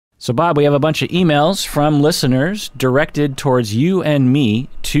So, Bob, we have a bunch of emails from listeners directed towards you and me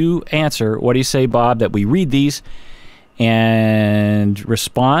to answer. What do you say, Bob, that we read these and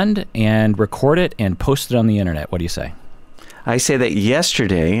respond and record it and post it on the internet? What do you say? I say that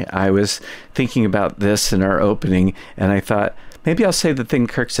yesterday I was thinking about this in our opening, and I thought, maybe I'll say the thing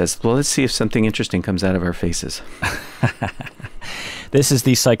Kirk says. Well, let's see if something interesting comes out of our faces. This is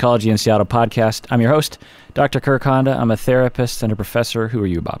the Psychology in Seattle podcast. I'm your host, Dr. Kirk Honda. I'm a therapist and a professor. Who are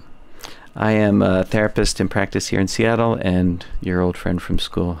you, Bob? I am a therapist in practice here in Seattle and your old friend from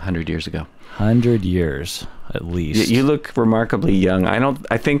school 100 years ago. 100 years, at least. You look remarkably young.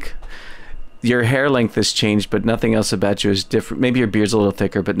 I think your hair length has changed, but nothing else about you is different. Maybe your beard's a little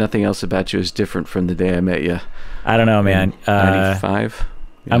thicker, but nothing else about you is different from the day I met you. I don't know, man. 95?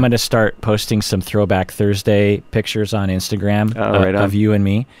 Yeah. I'm going to start posting some Throwback Thursday pictures on Instagram of you and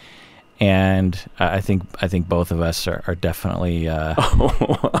me. And I think both of us are definitely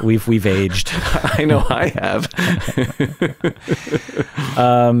we've aged. I know I have.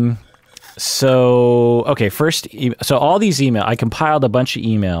 So all these emails, I compiled a bunch of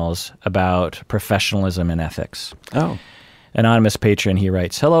emails about professionalism and ethics. Oh. Anonymous patron, he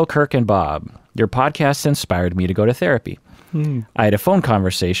writes, "Hello, Kirk and Bob. Your podcast inspired me to go to therapy. I had a phone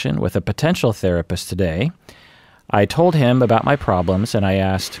conversation with a potential therapist today. I told him about my problems and I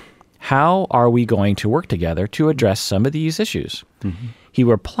asked, how are we going to work together to address some of these issues? He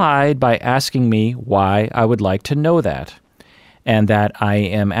replied by asking me why I would like to know that, and that I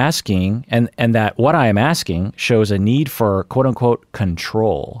am asking, and that what I am asking shows a need for quote unquote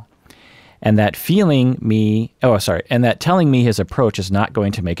control, and that telling me his approach is not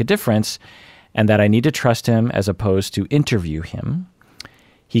going to make a difference, and that I need to trust him as opposed to interview him.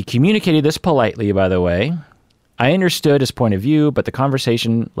 He communicated this politely, by the way. I understood his point of view, but the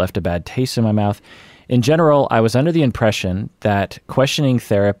conversation left a bad taste in my mouth. In general, I was under the impression that questioning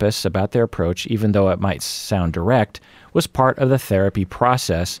therapists about their approach, even though it might sound direct, was part of the therapy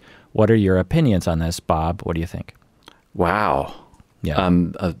process. What are your opinions on this, Bob? What do you think?" Wow. Yeah.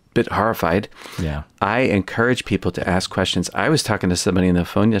 I'm a bit horrified. Yeah. I encourage people to ask questions. I was talking to somebody on the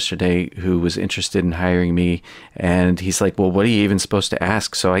phone yesterday who was interested in hiring me, and he's like, well, what are you even supposed to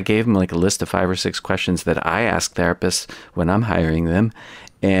ask? So I gave him like a list of 5 or 6 questions that I ask therapists when I'm hiring them.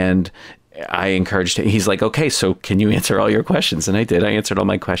 And I encouraged him. He's like, okay, so can you answer all your questions? And I did. I answered all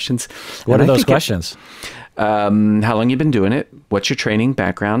my questions. What are those questions? How long you've been doing it? What's your training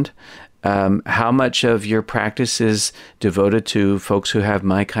background? How much of your practice is devoted to folks who have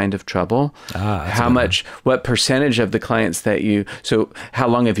my kind of trouble? What percentage of the clients so how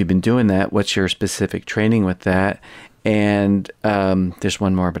long have you been doing that? What's your specific training with that? And there's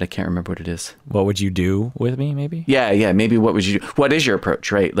one more, but I can't remember what it is. What would you do with me, maybe? Yeah. Maybe what would you do? What is your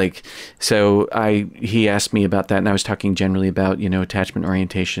approach, right? He asked me about that, and I was talking generally about, attachment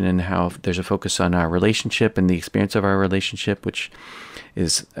orientation and how there's a focus on our relationship and the experience of our relationship, which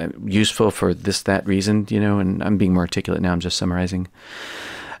is useful for that reason, and I'm being more articulate now. I'm just summarizing.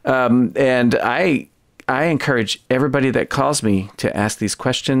 And I encourage everybody that calls me to ask these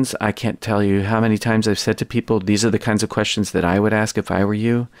questions. I can't tell you how many times I've said to people, these are the kinds of questions that I would ask if I were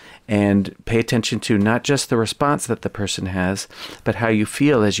you, and pay attention to not just the response that the person has, but how you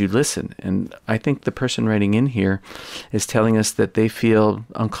feel as you listen. And I think the person writing in here is telling us that they feel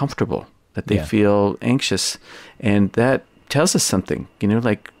uncomfortable, that they feel anxious, and that tells us something,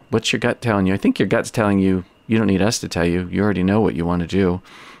 like, what's your gut telling you? I think your gut's telling you, you don't need us to tell you. You already know what you want to do.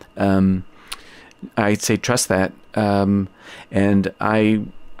 I'd say trust that. And I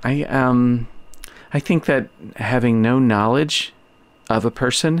think that having no knowledge of a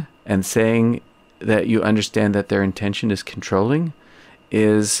person and saying that you understand that their intention is controlling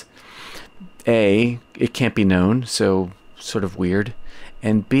is, A, it can't be known, so sort of weird.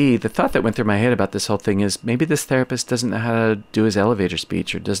 And B, the thought that went through my head about this whole thing is maybe this therapist doesn't know how to do his elevator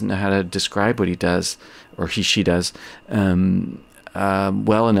speech, or doesn't know how to describe what he does, or she does,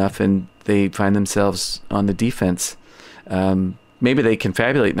 well enough, and they find themselves on the defense. Maybe they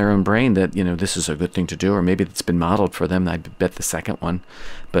confabulate in their own brain that, this is a good thing to do, or maybe it's been modeled for them. I bet the second one.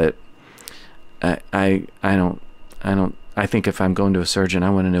 But I think if I'm going to a surgeon, I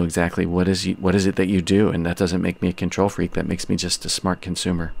want to know exactly what is it that you do, and that doesn't make me a control freak. That makes me just a smart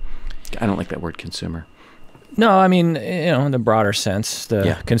consumer. I don't like that word consumer. No, I mean, in the broader sense,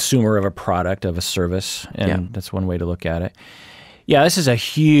 the consumer of a product, of a service, and that's one way to look at it. Yeah, this is a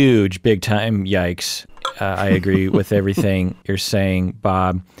huge, big time yikes. I agree with everything you're saying,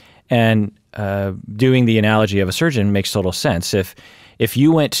 Bob. And doing the analogy of a surgeon makes total sense. If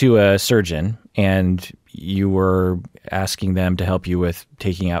you went to a surgeon and you were asking them to help you with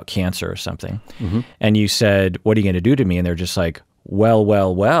taking out cancer or something, and you said, "What are you going to do to me?" And they're just like,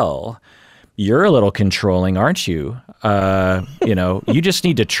 well, you're a little controlling, aren't you? You just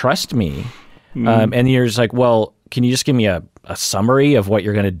need to trust me. And you're just like, well, can you just give me a summary of what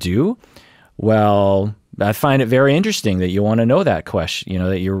you're going to do? Well, I find it very interesting that you want to know that question,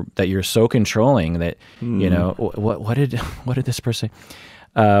 that you're so controlling that, what did this person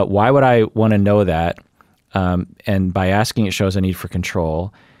say? Why would I want to know that? And by asking, it shows a need for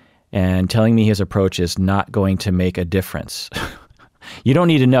control, and telling me his approach is not going to make a difference. You don't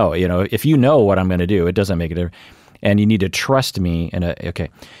need to know, if you know what I'm going to do, it doesn't make a difference. And you need to trust me. Okay.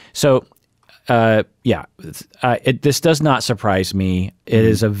 So, this does not surprise me. It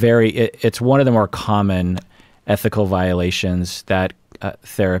is it's one of the more common ethical violations that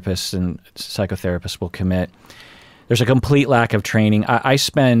therapists and psychotherapists will commit. There's a complete lack of training. I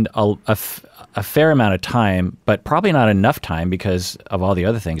spend a fair amount of time, but probably not enough time because of all the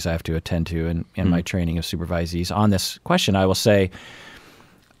other things I have to attend to in my training of supervisees on this question. I will say,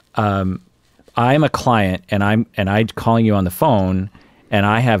 I'm a client and I'm calling you on the phone and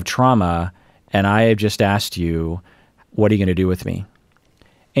I have trauma and I have just asked you, what are you going to do with me?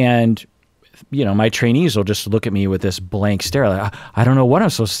 And my trainees will just look at me with this blank stare, like, I don't know what I'm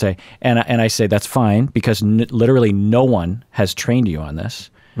supposed to say. And I say, that's fine, because literally no one has trained you on this.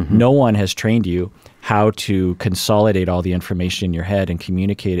 No one has trained you how to consolidate all the information in your head and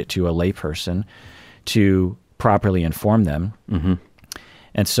communicate it to a layperson to properly inform them.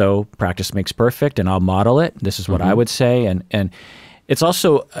 And so practice makes perfect, and I'll model it. This is what I would say. And it's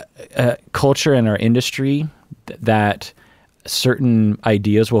also a culture in our industry that certain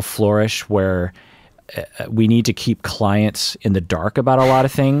ideas will flourish where we need to keep clients in the dark about a lot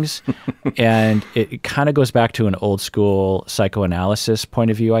of things. And it kind of goes back to an old school psychoanalysis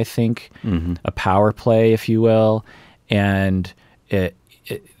point of view, I think, a power play, if you will. And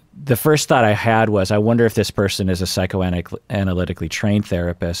the first thought I had was, I wonder if this person is a psychoanalytically trained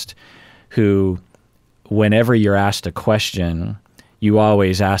therapist who, whenever you're asked a question, you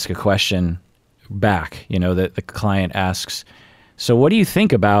always ask a question back, that the client asks, so what do you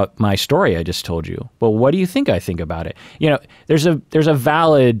think about my story I just told you? Well, what do you think I think about it? There's a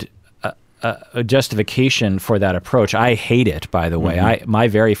valid justification for that approach. I hate it, by the way. My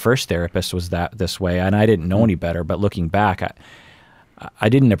very first therapist was this way, and I didn't know any better. But looking back, I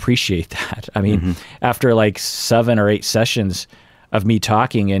didn't appreciate that. I mean, after like 7 or 8 sessions of me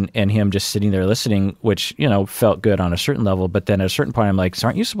talking and him just sitting there listening, which, felt good on a certain level. But then at a certain point, I'm like, so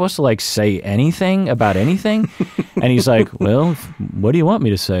aren't you supposed to say anything about anything? And he's like, well, what do you want me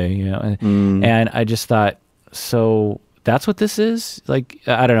to say? And I just thought, so that's what this is?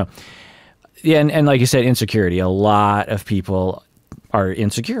 I don't know. Yeah. And like you said, insecurity. A lot of people are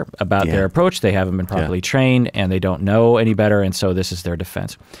insecure about their approach. They haven't been properly trained and they don't know any better. And so this is their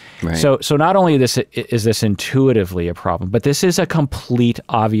defense. Right. So not only is this intuitively a problem, but this is a complete,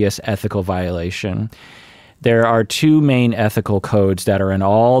 obvious ethical violation. There are 2 main ethical codes that are in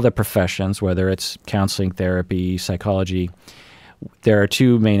all the professions, whether it's counseling, therapy, psychology. There are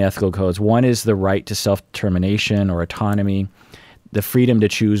 2 main ethical codes. One is the right to self-determination or autonomy, the freedom to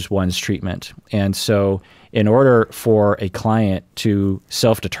choose one's treatment. And so in order for a client to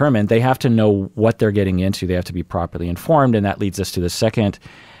self-determine, they have to know what they're getting into. They have to be properly informed. And that leads us to the second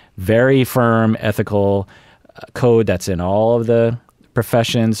very firm ethical code that's in all of the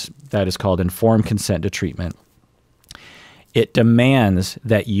professions, that is called informed consent to treatment. It demands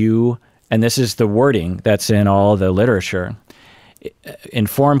that you, and this is the wording that's in all the literature,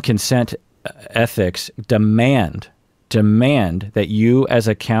 informed consent ethics demand that you as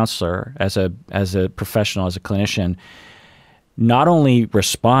a counselor, as a professional, as a clinician, not only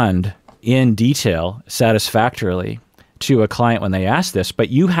respond in detail satisfactorily to a client when they ask this, but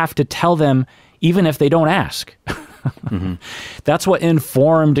you have to tell them even if they don't ask. That's what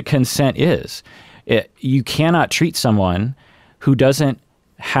informed consent is. You cannot treat someone who doesn't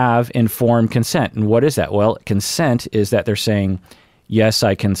have informed consent. And what is that? Well, consent is that they're saying, yes,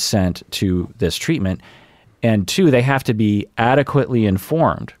 I consent to this treatment. And 2, they have to be adequately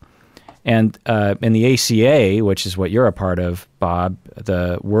informed. And in the ACA, which is what you're a part of, Bob,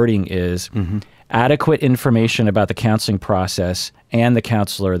 the wording is adequate information about the counseling process and the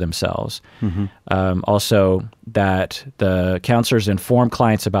counselor themselves. Also, that the counselors inform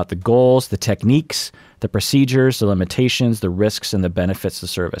clients about the goals, the techniques, the procedures, the limitations, the risks, and the benefits of the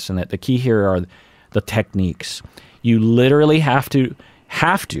service. And that the key here are the techniques. You literally have to,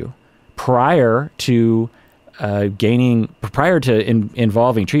 prior to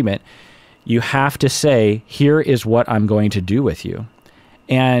involving treatment, you have to say, here is what I'm going to do with you.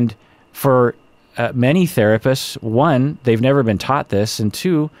 And for many therapists, 1, they've never been taught this, and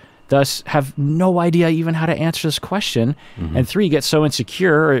 2, thus have no idea even how to answer this question. And 3, get so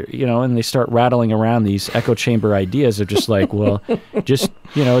insecure, and they start rattling around these echo chamber ideas of just like, well, just,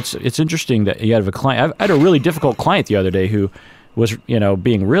 it's interesting that you have a client. I had a really difficult client the other day who was,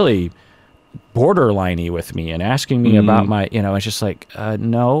 being really borderliney with me and asking me about my, it's just like,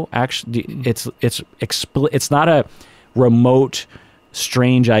 no, actually, it's not a remote,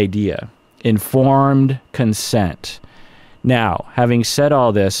 strange idea. Informed consent. Now, having said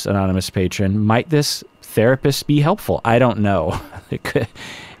all this, anonymous patron, might this therapist be helpful? I don't know.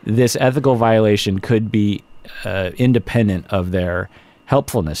 This ethical violation could be independent of their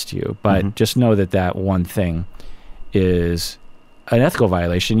helpfulness to you, but just know that one thing is an ethical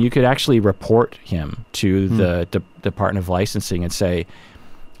violation. You could actually report him to the Department of Licensing and say,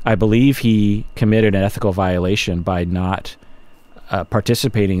 I believe he committed an ethical violation by not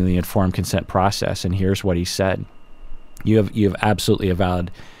participating in the informed consent process, and here's what he said. You have absolutely a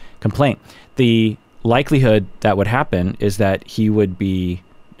valid complaint. The likelihood that would happen is that he would be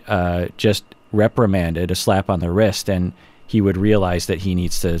just reprimanded, a slap on the wrist, and he would realize that he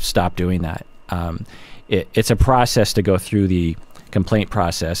needs to stop doing that. It's a process to go through the complaint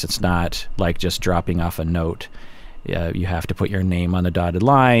process. It's not like just dropping off a note. You have to put your name on the dotted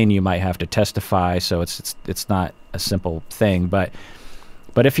line. You might have to testify. So it's not a simple thing. But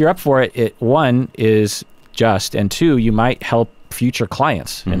if you're up for it, 1 is just, and 2, you might help future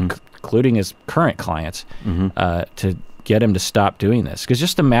clients, including his current clients, to get him to stop doing this. Because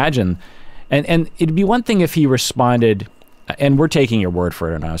just imagine, and it'd be one thing if he responded, and we're taking your word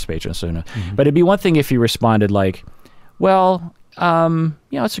for it, anonymous patron, so no. But it'd be one thing if he responded like, well,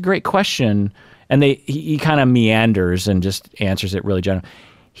 it's a great question. And he kind of meanders and just answers it really general.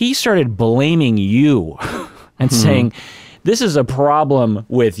 He started blaming you and saying, this is a problem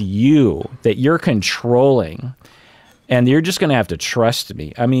with you that you're controlling, and you're just going to have to trust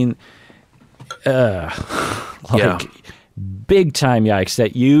me. I mean, big time yikes.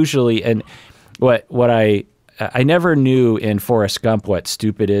 That usually, and what I never knew in Forrest Gump what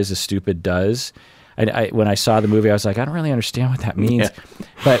stupid is, a stupid does. When I saw the movie, I was like, I don't really understand what that means.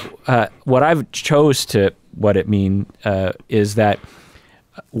 But what I've chose to what it mean is that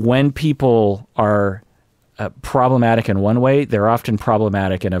when people are problematic in one way, they're often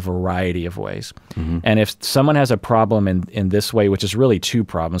problematic in a variety of ways. And if someone has a problem in this way, which is really 2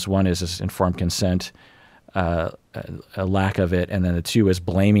 problems, one is informed consent, a lack of it, and then the 2 is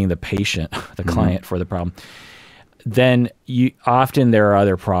blaming the patient, the client, for the problem, then often there are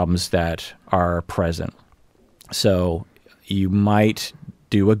other problems that are present. So you might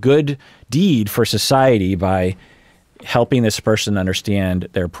do a good deed for society by helping this person understand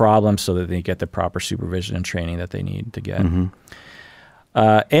their problems so that they get the proper supervision and training that they need to get.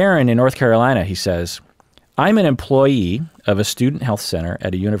 Aaron in North Carolina, he says, I'm an employee of a student health center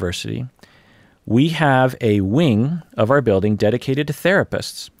at a university. We have a wing of our building dedicated to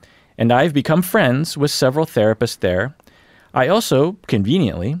therapists, and I've become friends with several therapists there. I also,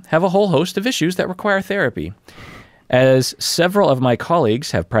 conveniently, have a whole host of issues that require therapy. As several of my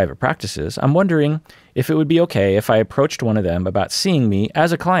colleagues have private practices, I'm wondering if it would be okay if I approached one of them about seeing me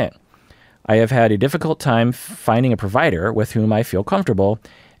as a client. I have had a difficult time finding a provider with whom I feel comfortable,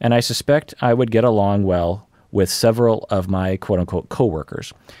 and I suspect I would get along well with several of my quote-unquote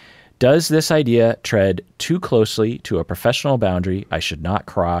coworkers. Does this idea tread too closely to a professional boundary I should not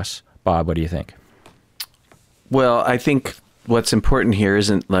cross? Bob, what do you think? Well, I think what's important here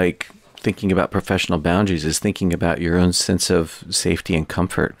isn't like thinking about professional boundaries, is thinking about your own sense of safety and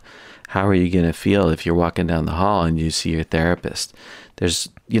comfort. How are you going to feel if you're walking down the hall and you see your therapist? There's,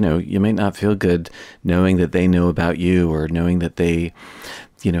 you may not feel good knowing that they know about you, or knowing that they,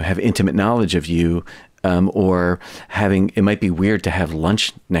 have intimate knowledge of you, or it might be weird to have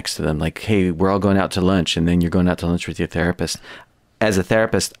lunch next to them. Like, hey, we're all going out to lunch, and then you're going out to lunch with your therapist. As a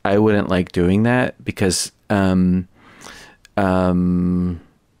therapist, I wouldn't like doing that because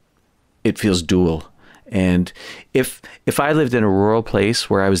it feels dual. And if I lived in a rural place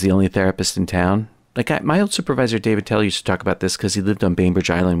where I was the only therapist in town, like my old supervisor, David Taylor, used to talk about this because he lived on Bainbridge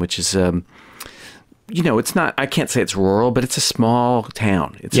Island, which is, it's not, I can't say it's rural, but it's a small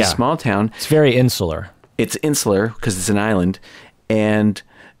town. It's a small town. It's very insular. It's insular because it's an island. And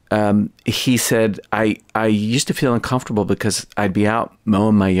he said, I used to feel uncomfortable because I'd be out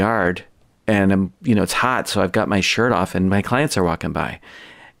mowing my yard and it's hot. So I've got my shirt off and my clients are walking by.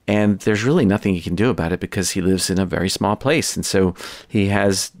 And there's really nothing he can do about it because he lives in a very small place. And so he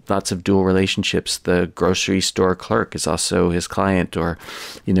has lots of dual relationships. The grocery store clerk is also his client, or,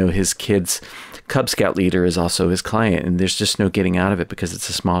 his kids' Cub Scout leader is also his client, and there's just no getting out of it because it's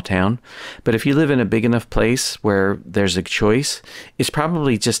a small town. But if you live in a big enough place where there's a choice, it's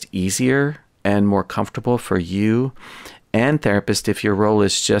probably just easier and more comfortable for you and therapist if your role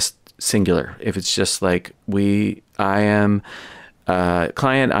is just singular. If it's just like, I am a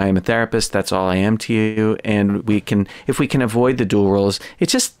client, I am a therapist, that's all I am to you. And if we can avoid the dual roles, it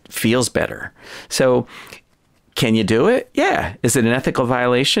just feels better. So can you do it? Yeah. Is it an ethical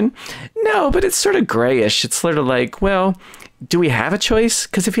violation? No, but it's sort of grayish. It's sort of like, well, do we have a choice?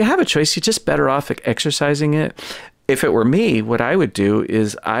 Because if you have a choice, you're just better off exercising it. If it were me, what I would do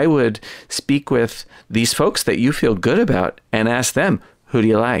is I would speak with these folks that you feel good about and ask them, who do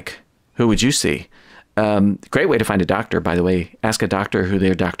you like? Who would you see? Great way to find a doctor, by the way. Ask a doctor who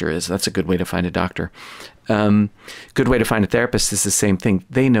their doctor is. That's a good way to find a doctor. Good way to find a therapist is the same thing.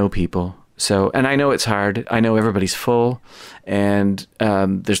 They know people. So, and I know it's hard. I know everybody's full and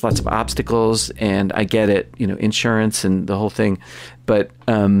there's lots of obstacles, and I get it, insurance and the whole thing. But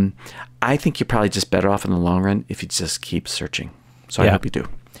I think you're probably just better off in the long run if you just keep searching. So I hope you do.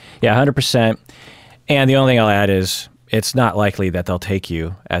 Yeah, 100%. And the only thing I'll add is it's not likely that they'll take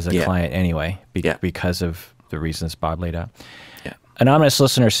you as a client anyway because of the reasons Bob laid out. Yeah. Anonymous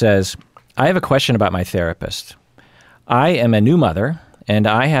listener says, I have a question about my therapist. I am a new mother, and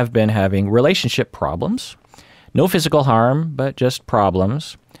I have been having relationship problems. No physical harm, but just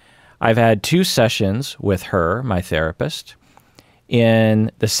problems. I've had 2 sessions with her, my therapist.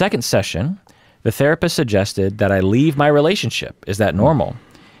 In the second session, the therapist suggested that I leave my relationship. Is that normal?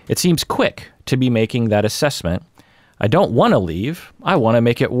 It seems quick to be making that assessment. I don't want to leave. I want to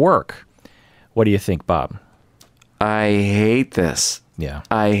make it work. What do you think, Bob? I hate this. Yeah.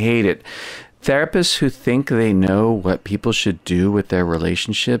 I hate it. Therapists who think they know what people should do with their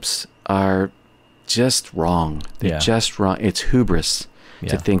relationships are just wrong. They're just wrong. It's hubris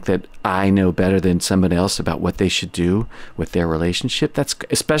to think that I know better than somebody else about what they should do with their relationship. That's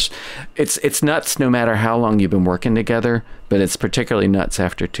especially, it's nuts no matter how long you've been working together, but it's particularly nuts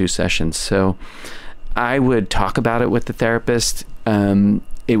after 2 sessions. So I would talk about it with the therapist.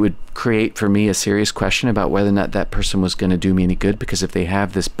 It would create for me a serious question about whether or not that person was going to do me any good, because if they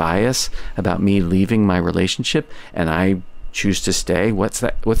have this bias about me leaving my relationship and I choose to stay, what's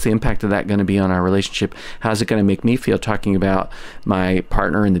the impact of that going to be on our relationship? How's it going to make me feel talking about my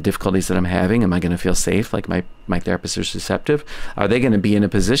partner and the difficulties that I'm having? Am I going to feel safe, like my therapist is receptive? Are they going to be in a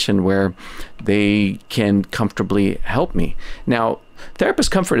position where they can comfortably help me? Now,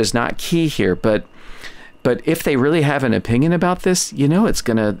 therapist comfort is not key here, but if they really have an opinion about this, there's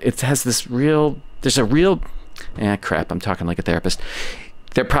a real, crap, I'm talking like a therapist.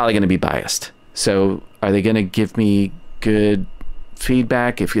 They're probably going to be biased. So are they going to give me good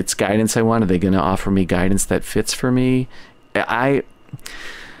feedback? If it's guidance I want, are they going to offer me guidance that fits for me? I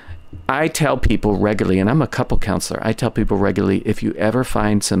tell people regularly, and I'm a couple counselor, I tell people regularly, if you ever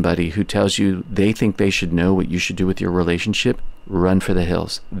find somebody who tells you they think they should know what you should do with your relationship, run for the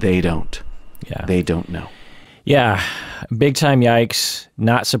hills. They don't. Yeah. They don't know. Yeah. Big time yikes.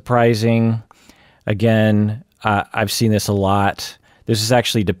 Not surprising. Again, I've seen this a lot. This is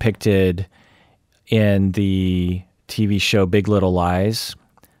actually depicted in the TV show Big Little Lies.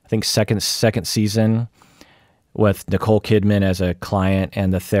 I think second season, with Nicole Kidman as a client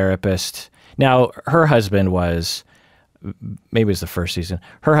and the therapist. Now, her husband was, maybe it was the first season,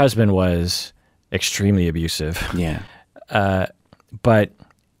 her husband was extremely abusive. Yeah. But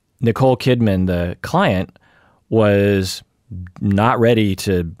Nicole Kidman, the client, was not ready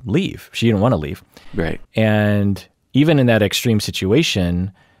to leave. She didn't want to leave. Right. And even in that extreme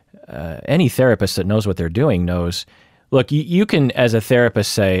situation, any therapist that knows what they're doing knows, look, you can, as a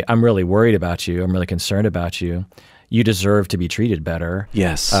therapist, say, I'm really worried about you. I'm really concerned about you. You deserve to be treated better.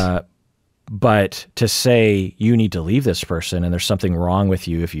 Yes. But to say you need to leave this person and there's something wrong with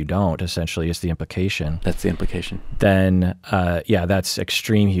you if you don't, essentially, is the implication. That's the implication. Then, that's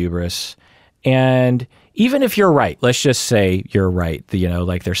extreme hubris. And even if you're right, let's just say you're right,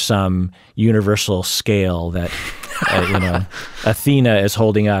 like there's some universal scale that, Athena is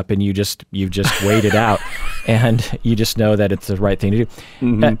holding up, and you've just weighed it out, and you just know that it's the right thing to do.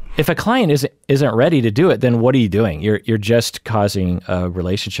 Mm-hmm. If a client isn't ready to do it, then what are you doing? You're just causing a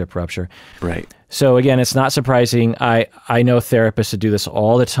relationship rupture. Right. So again, it's not surprising. I know therapists that do this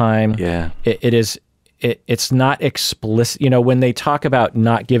all the time. Yeah. It's not explicit. When they talk about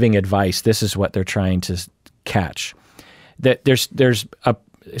not giving advice, this is what they're trying to catch. That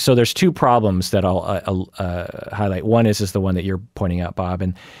there's 2 problems that I'll highlight. One is the one that you're pointing out, Bob,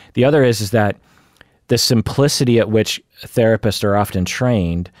 and the other is that the simplicity at which therapists are often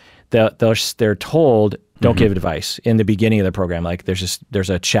trained. they're told, don't give advice in the beginning of the program. Like there's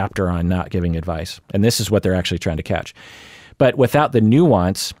a chapter on not giving advice. And this is what they're actually trying to catch. But without the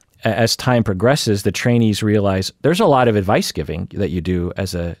nuance, as time progresses, the trainees realize there's a lot of advice giving that you do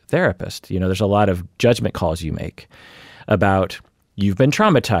as a therapist. There's a lot of judgment calls you make about you've been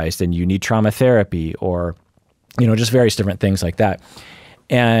traumatized and you need trauma therapy, or, just various different things like that.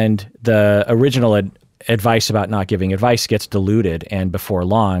 And the original advice about not giving advice gets diluted, and before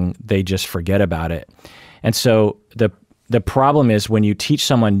long, they just forget about it. And so the problem is when you teach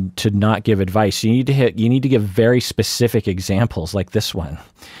someone to not give advice, you need to give very specific examples like this one.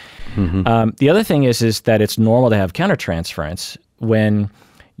 The other thing is that it's normal to have countertransference. When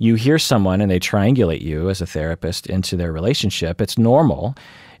you hear someone and they triangulate you as a therapist into their relationship, it's normal.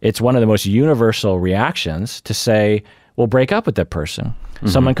 It's one of the most universal reactions to say, well, break up with that person.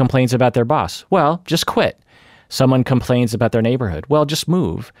 Someone complains about their boss. Well, just quit. Someone complains about their neighborhood. Well, just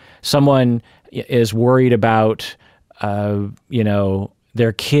move. Someone is worried about,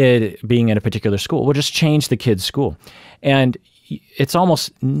 their kid being in a particular school. Well, just change the kid's school. And it's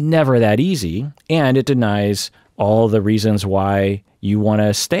almost never that easy. And it denies all the reasons why you want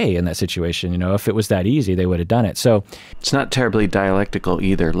to stay in that situation. If it was that easy, they would have done it. So it's not terribly dialectical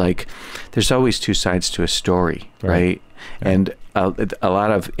either. Like there's always two sides to a story, right? And a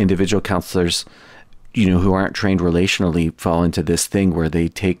lot of individual counselors, who aren't trained relationally fall into this thing where they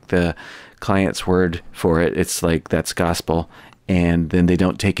take the client's word for it. It's like that's gospel. And then they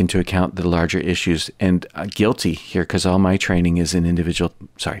don't take into account the larger issues. And guilty here, because all my training is in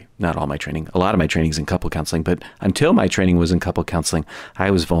not all my training. A lot of my training is in couple counseling. But until my training was in couple counseling,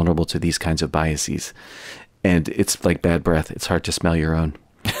 I was vulnerable to these kinds of biases. And it's like bad breath. It's hard to smell your own.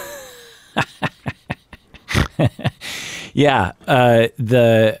 Yeah.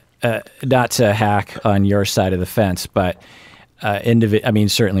 Not to hack on your side of the fence, but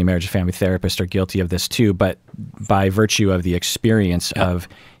certainly marriage and family therapists are guilty of this too, but by virtue of the experience of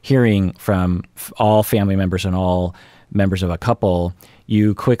hearing from all family members and all members of a couple,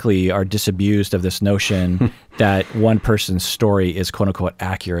 you quickly are disabused of this notion that one person's story is quote unquote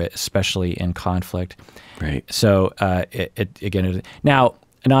accurate, especially in conflict. Right. So now,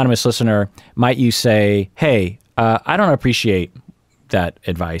 anonymous listener, might you say, hey, I don't appreciate that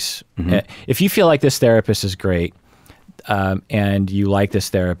advice. If you feel like this therapist is great, and you like this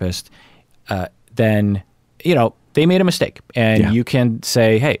therapist, then, they made a mistake. And you can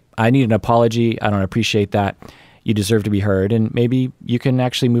say, hey, I need an apology. I don't appreciate that. You deserve to be heard. And maybe you can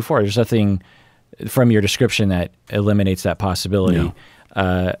actually move forward. There's nothing from your description that eliminates that possibility.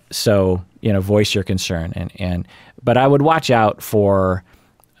 No. So, voice your concern. But I would watch out for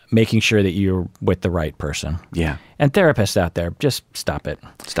making sure that you're with the right person. Yeah. And therapists out there, just stop it.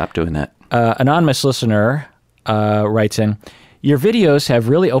 Stop doing that. Anonymous listener writes in, your videos have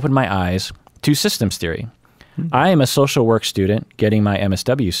really opened my eyes to systems theory. I am a social work student getting my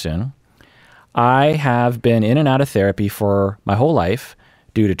MSW soon. I have been in and out of therapy for my whole life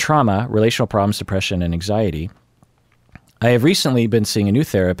due to trauma, relational problems, depression, and anxiety. I have recently been seeing a new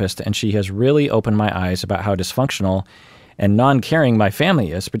therapist, and she has really opened my eyes about how dysfunctional and non-caring my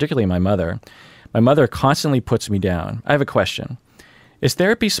family is, particularly my mother. My mother constantly puts me down. I have a question. Is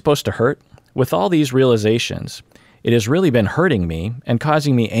therapy supposed to hurt? With all these realizations, it has really been hurting me and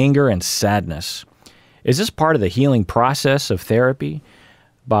causing me anger and sadness. Is this part of the healing process of therapy?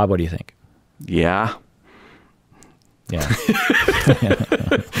 Bob, what do you think? Yeah. Yeah.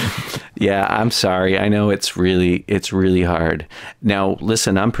 Yeah, I'm sorry. I know it's really hard. Now,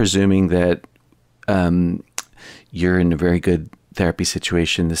 listen, I'm presuming that you're in a very good therapy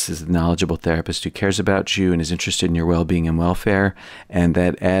situation. This is a knowledgeable therapist who cares about you and is interested in your well-being and welfare, and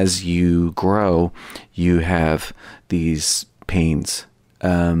that as you grow, you have these pains.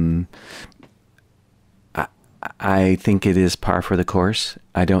 I think it is par for the course.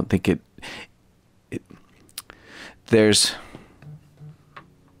 I don't think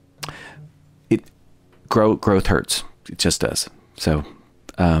growth hurts. It just does. So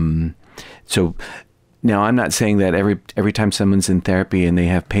now I'm not saying that every time someone's in therapy and they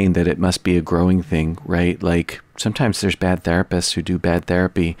have pain that it must be a growing thing, right? Like sometimes there's bad therapists who do bad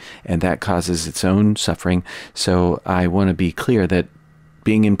therapy and that causes its own suffering. So I want to be clear that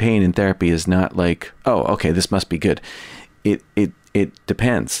being in pain in therapy is not like, oh, okay, this must be good. It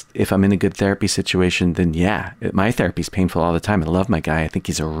depends. If I'm in a good therapy situation, then yeah, my therapy is painful all the time. I love my guy. I think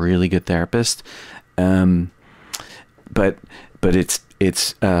he's a really good therapist. But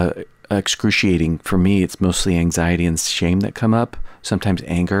it's excruciating for me. It's mostly anxiety and shame that come up. Sometimes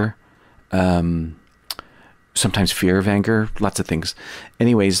anger, sometimes fear of anger, lots of things.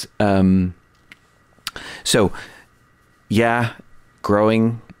 Anyways, so yeah,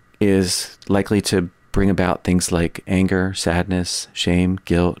 growing is likely to bring about things like anger, sadness, shame,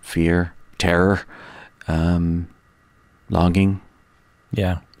 guilt, fear, terror, longing.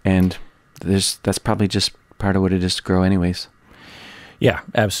 Yeah. And that's probably just part of what it is to grow anyways. Yeah,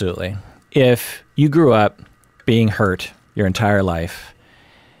 absolutely. If you grew up being hurt your entire life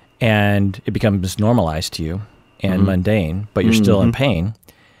and it becomes normalized to you and mundane, but you're still in pain,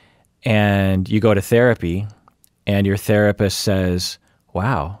 and you go to therapy and your therapist says,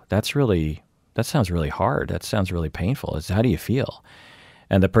 wow, that sounds really hard. That sounds really painful. How do you feel?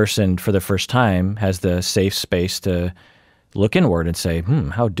 And the person for the first time has the safe space to look inward and say,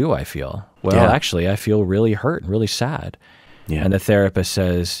 how do I feel? Well, actually, I feel really hurt and really sad. Yeah. And the therapist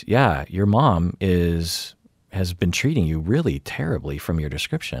says, yeah, your mom has been treating you really terribly from your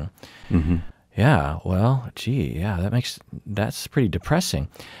description. Yeah, well, gee, yeah, that's pretty depressing.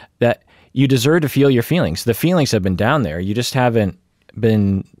 That you deserve to feel your feelings. The feelings have been down there. You just haven't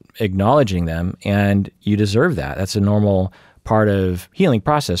been acknowledging them, and you deserve that. That's a normal part of healing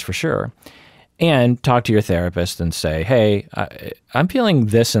process for sure. And talk to your therapist and say, hey, I'm feeling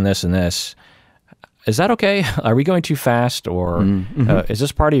this and this and this. Is that okay? Are we going too fast? Or is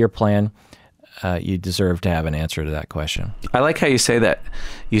this part of your plan? You deserve to have an answer to that question. I like how you say that.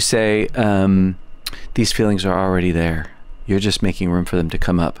 You say, these feelings are already there. You're just making room for them to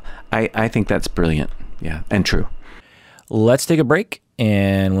come up. I think that's brilliant. Yeah, and true. Let's take a break.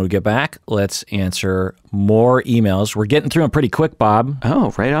 And when we get back, let's answer more emails. We're getting through them pretty quick, Bob.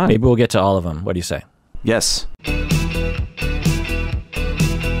 Oh, right on. Maybe we'll get to all of them. What do you say? Yes.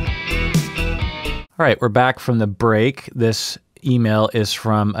 All right, we're back from the break. This email is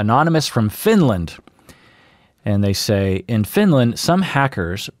from Anonymous from Finland. And they say, in Finland, some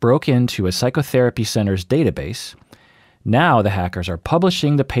hackers broke into a psychotherapy center's database. Now the hackers are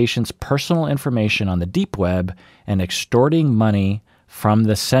publishing the patient's personal information on the deep web and extorting money from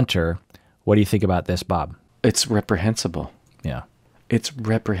the center. What do you think about this, Bob? It's reprehensible. Yeah. It's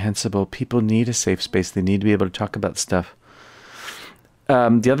reprehensible. People need a safe space. They need to be able to talk about stuff.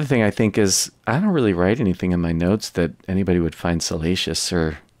 The other thing I think is I don't really write anything in my notes that anybody would find salacious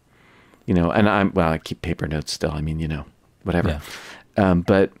or, and I keep paper notes still. I mean, whatever. Yeah.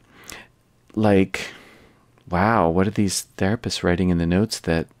 But like, wow, what are these therapists writing in the notes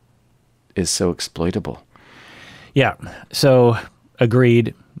that is so exploitable? Yeah. So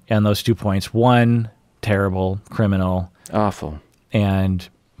agreed on those 2 points. One, terrible, criminal. Awful. And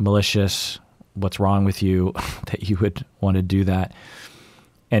malicious. What's wrong with you that you would want to do that?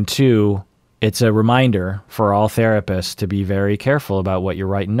 And two, it's a reminder for all therapists to be very careful about what you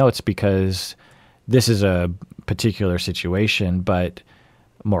write in notes, because this is a particular situation, but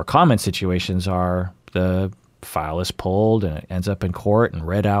more common situations are the file is pulled and it ends up in court and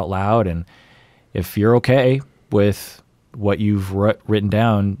read out loud. And if you're okay with what you've written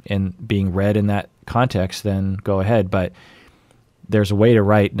down and being read in that context, then go ahead. But there's a way to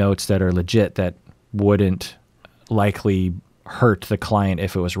write notes that are legit that wouldn't likely hurt the client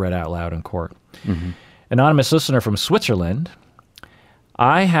if it was read out loud in court. Anonymous listener from Switzerland.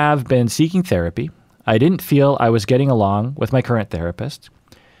 I have been seeking therapy. I didn't feel I was getting along with my current therapist.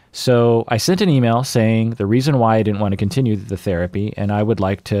 So I sent an email saying the reason why I didn't want to continue the therapy and I would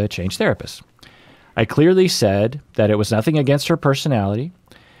like to change therapists. I clearly said that it was nothing against her personality.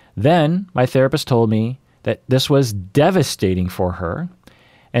 Then my therapist told me that this was devastating for her,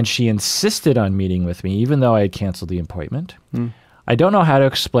 and she insisted on meeting with me even though I had canceled the appointment. I don't know how to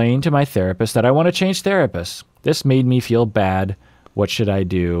explain to my therapist that I want to change therapists. This made me feel bad. What should I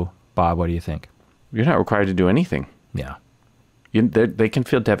do? Bob, what do you think? You're not required to do anything. Yeah. They can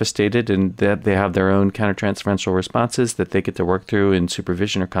feel devastated, and that they have their own countertransferential responses that they get to work through in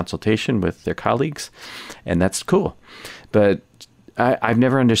supervision or consultation with their colleagues, and that's cool. But I've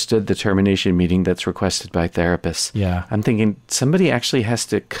never understood the termination meeting that's requested by therapists. Yeah. I'm thinking somebody actually has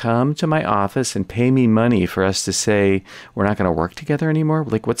to come to my office and pay me money for us to say we're not going to work together anymore.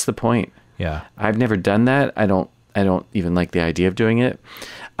 Like, what's the point? Yeah. I've never done that. I don't even like the idea of doing it.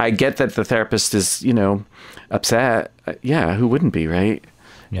 I get that the therapist is, upset. Yeah, who wouldn't be, right?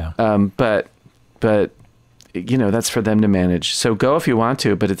 Yeah. But that's for them to manage. So go if you want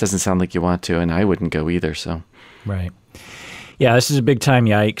to, but it doesn't sound like you want to, and I wouldn't go either. So. Right. Yeah, this is a big time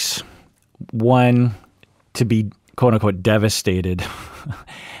yikes. One, to be quote unquote devastated.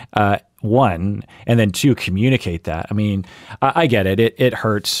 One, and then two, communicate that. I mean, I get it. It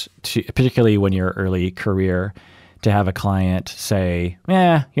hurts, particularly when you're early career, to have a client say,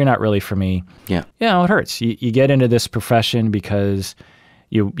 you're not really for me. Yeah. Yeah, it hurts. You get into this profession because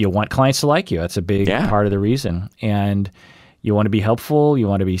you want clients to like you. That's a big part of the reason. And you want to be helpful, you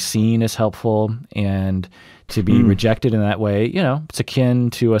want to be seen as helpful, and to be rejected in that way, it's akin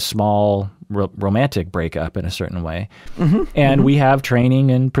to a small romantic breakup in a certain way. And we have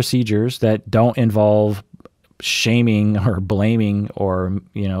training and procedures that don't involve shaming or blaming or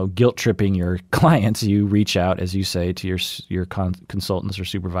guilt tripping your clients. You reach out, as you say, to your consultants or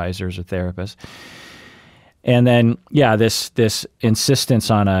supervisors or therapists. And then, this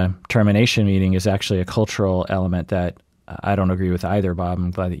insistence on a termination meeting is actually a cultural element that I don't agree with either, Bob.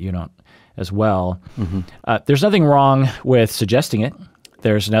 I'm glad that you don't as well. There's nothing wrong with suggesting it.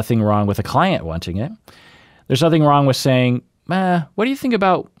 There's nothing wrong with a client wanting it. There's nothing wrong with saying, what do you think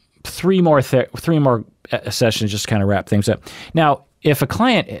about three more sessions, just to kind of wrap things up. Now, if a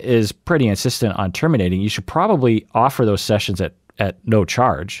client is pretty insistent on terminating, you should probably offer those sessions at no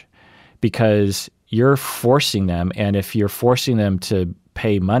charge, because you're forcing them. And if you're forcing them to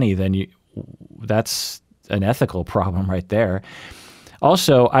pay money, then that's an ethical problem right there.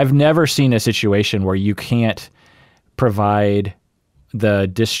 Also, I've never seen a situation where you can't provide the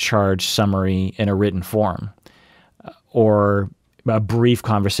discharge summary in a written form or a brief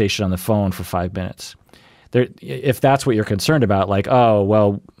conversation on the phone for 5 minutes. If that's what you're concerned about, like, oh,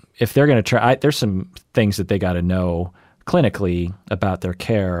 well, if they're going to try, there's some things that they got to know clinically about their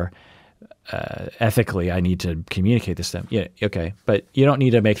care. Ethically, I need to communicate this to them. Yeah, okay. But you don't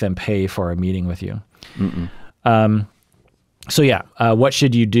need to make them pay for a meeting with you. What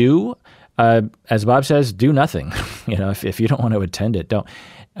should you do? As Bob says, do nothing. If you don't want to attend it, don't.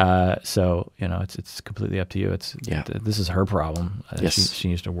 It's completely up to you. This is her problem. She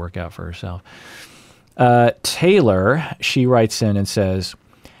needs to work out for herself. Taylor, she writes in and says,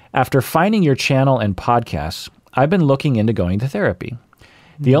 after finding your channel and podcasts, I've been looking into going to therapy.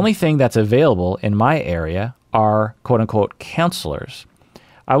 The only thing that's available in my area are quote unquote counselors.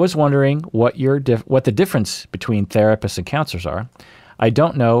 I was wondering what the difference between therapists and counselors are. I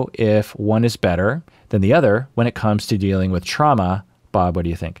don't know if one is better than the other when it comes to dealing with trauma. Bob, what do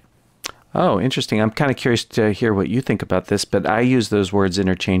you think? Oh, interesting. I'm kind of curious to hear what you think about this, but I use those words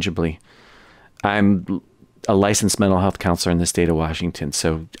interchangeably. I'm a licensed mental health counselor in the state of Washington,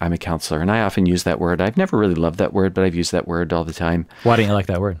 so I'm a counselor, and I often use that word. I've never really loved that word, but I've used that word all the time. Why don't you like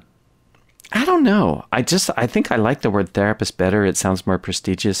that word? I don't know. I think I like the word therapist better. It sounds more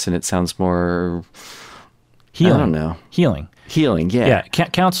prestigious, and it sounds more healing. I don't know. Healing, yeah. Yeah,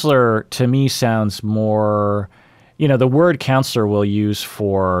 counselor to me sounds more, the word counselor we'll use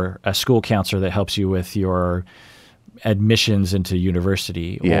for a school counselor that helps you with your admissions into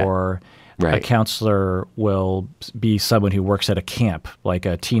university, or a counselor will be someone who works at a camp, like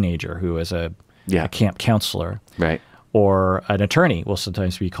a teenager who is a camp counselor. Right. Or an attorney will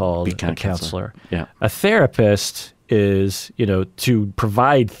sometimes be called a counselor. Yeah. A therapist is, to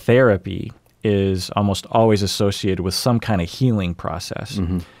provide therapy is almost always associated with some kind of healing process.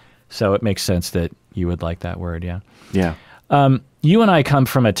 So it makes sense that you would like that word, yeah. Yeah. You and I come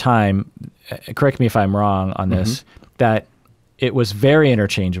from a time, correct me if I'm wrong on this, that it was very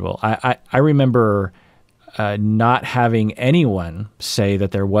interchangeable. I remember not having anyone say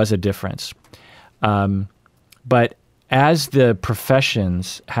that there was a difference. But as the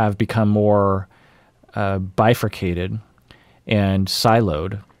professions have become more bifurcated and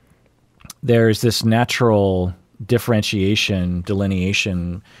siloed, there's this natural differentiation,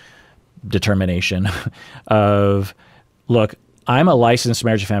 delineation, determination of, look, I'm a licensed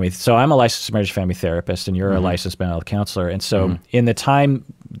marriage and family. So I'm a licensed marriage and family therapist, and you're a licensed mental health counselor. And so in the time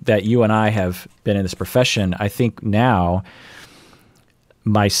that you and I have been in this profession, I think now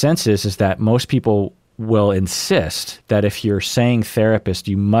my sense is that most people will insist that if you're saying therapist,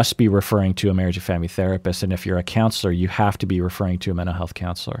 you must be referring to a marriage and family therapist. And if you're a counselor, you have to be referring to a mental health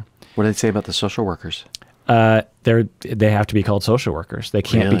counselor. What do they say about the social workers? They have to be called social workers. They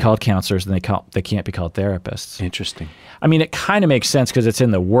can't be called counselors, and they can't be called therapists. Interesting. I mean, it kind of makes sense because it's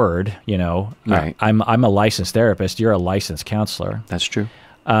in the word, Right. I'm a licensed therapist. You're a licensed counselor. That's true.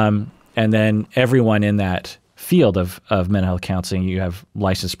 And then everyone in that field of mental health counseling, you have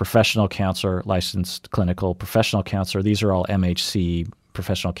licensed professional counselor, licensed clinical professional counselor. These are all MHC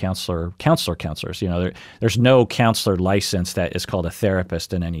professional counselors. There's no counselor license that is called a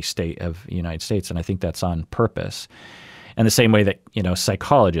therapist in any state of the United States, and I think that's on purpose. And the same way that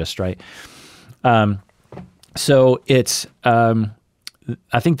psychologist, right? So it's I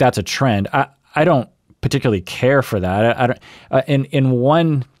think that's a trend. I don't particularly care for that. I don't. In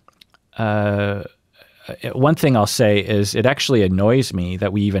one thing I'll say is it actually annoys me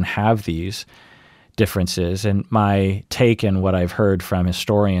that we even have these differences. And my take and what I've heard from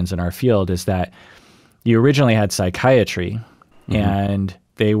historians in our field is that you originally had psychiatry, and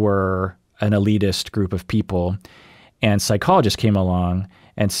they were an elitist group of people. And psychologists came along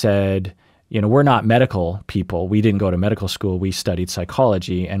and said, we're not medical people. We didn't go to medical school. We studied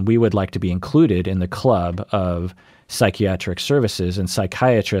psychology, and we would like to be included in the club of psychiatric services. And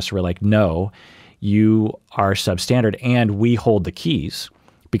psychiatrists were like, no, you are substandard, and we hold the keys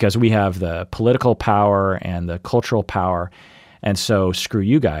because we have the political power and the cultural power. And so screw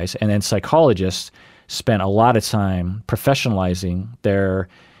you guys. And then psychologists spent a lot of time professionalizing their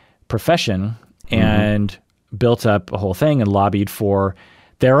profession and built up a whole thing and lobbied for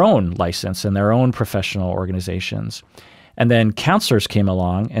their own license and their own professional organizations. And then counselors came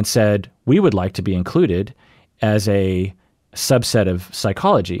along and said, we would like to be included as a subset of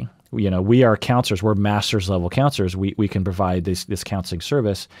psychology. We are counselors. We're master's level counselors. We can provide this counseling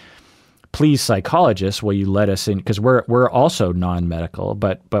service. Please, psychologists, will you let us in? Because we're also non-medical,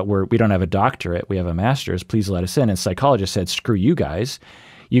 but we don't have a doctorate. We have a master's. Please let us in. And psychologists said, screw you guys.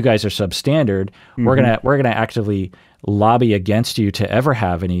 You guys are substandard. We're gonna actively lobby against you to ever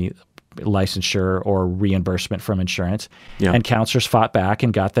have any licensure or reimbursement from insurance. Yeah. And counselors fought back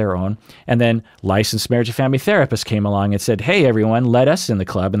and got their own. And then licensed marriage and family therapists came along and said, hey, everyone, let us in the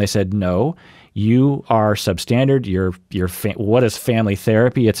club. And they said, no, you are substandard. What is family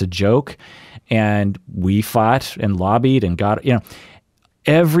therapy? It's a joke. And we fought and lobbied and got,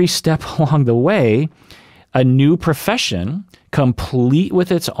 every step along the way, a new profession complete with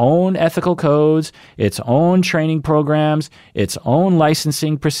its own ethical codes, its own training programs, its own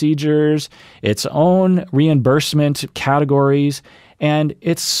licensing procedures, its own reimbursement categories. And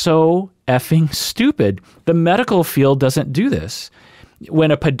it's so effing stupid. The medical field doesn't do this.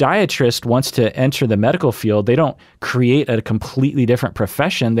 When a podiatrist wants to enter the medical field, they don't create a completely different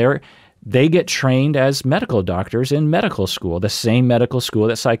profession. They get trained as medical doctors in medical school, the same medical school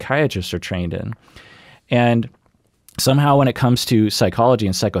that psychiatrists are trained in. And somehow when it comes to psychology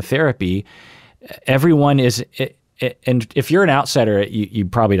and psychotherapy, everyone is, and if you're an outsider, you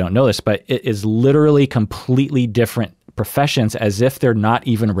probably don't know this, but it is literally completely different professions as if they're not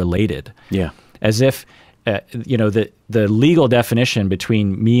even related. Yeah. As if, the legal definition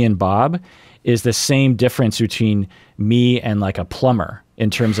between me and Bob is the same difference between me and like a plumber in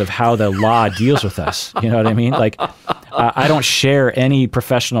terms of how the law deals with us. You know what I mean? Like, I don't share any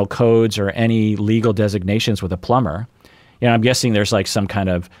professional codes or any legal designations with a plumber. I'm guessing there's like some kind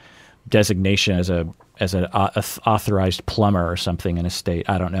of designation as an authorized plumber or something in a state.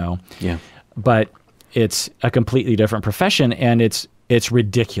 I don't know. Yeah. But it's a completely different profession, and it's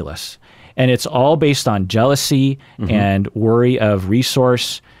ridiculous. And it's all based on jealousy and worry of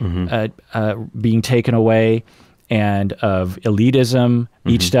resource being taken away, and of elitism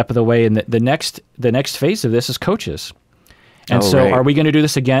each step of the way. And the next phase of this is coaches. And are we going to do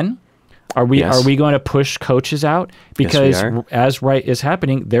this again? Are we going to push coaches out? Because as is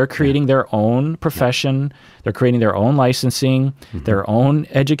happening, they're creating their own profession, they're creating their own licensing, their own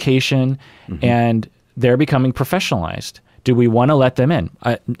education, and they're becoming professionalized. Do we want to let them in?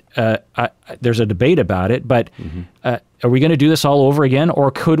 There's a debate about it, but are we going to do this all over again?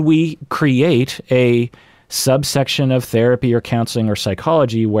 Or could we create a subsection of therapy or counseling or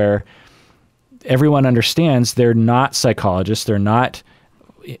psychology where everyone understands they're not psychologists, they're not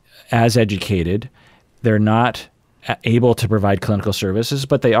as educated, they're not able to provide clinical services,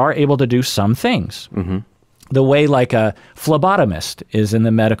 but they are able to do some things. The way like a phlebotomist is in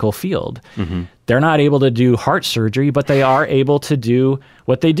the medical field. They're not able to do heart surgery, but they are able to do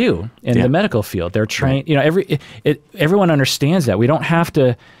what they do in the medical field. They're trained, everyone understands that. We don't have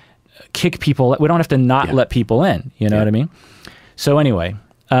to kick people, we don't have to not let people in, you know what I mean? So anyway,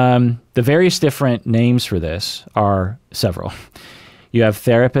 the various different names for this are several. You have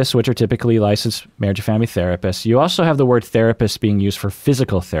therapists, which are typically licensed marriage and family therapists. You also have the word therapist being used for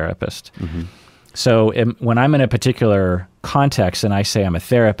physical therapist. So when I'm in a particular context and I say I'm a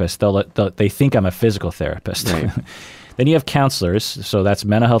therapist, they think I'm a physical therapist. Right. Then you have counselors. So that's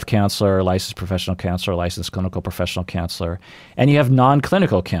mental health counselor, licensed professional counselor, licensed clinical professional counselor. And you have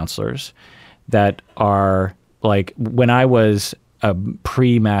non-clinical counselors that are like, when I was a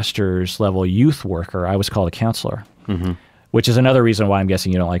pre-master's level youth worker, I was called a counselor, which is another reason why I'm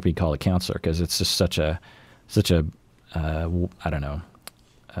guessing you don't like being called a counselor, because it's just such a I don't know,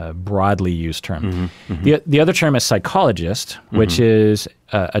 broadly used term. The other term is psychologist, which is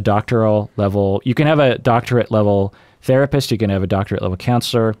a doctoral level. You can have a doctorate level therapist, you can have a doctorate level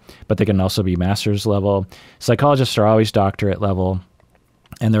counselor, but they can also be master's level. Psychologists are always doctorate level,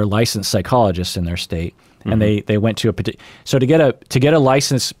 and they're licensed psychologists in their state. And they went to a particular, so to get a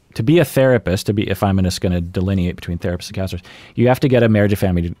license to be a therapist, if I'm just going to delineate between therapists and counselors, you have to get a marriage and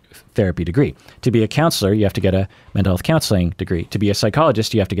family therapy degree. To be a counselor, you have to get a mental health counseling degree. To be a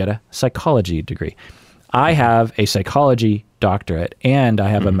psychologist, you have to get a psychology degree. I have a psychology doctorate and I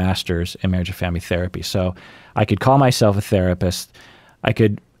have a master's in marriage and family therapy. So I could call myself a therapist. I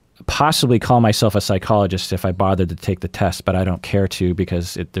could possibly call myself a psychologist if I bothered to take the test, but I don't care to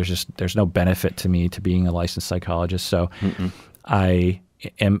because there's no benefit to me to being a licensed psychologist. So I'm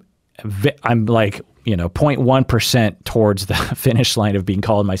like, 0.1% towards the finish line of being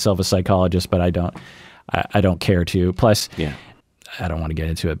called myself a psychologist, but I don't care to. Plus, I don't want to get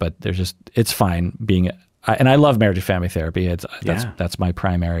into it, but it's fine being, and I love marriage and family therapy. That's my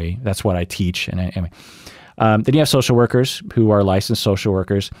primary, that's what I teach. And anyway. Then you have social workers who are licensed social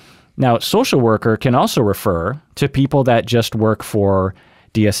workers. Now, social worker can also refer to people that just work for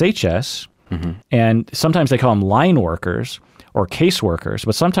DSHS, and sometimes they call them line workers or case workers,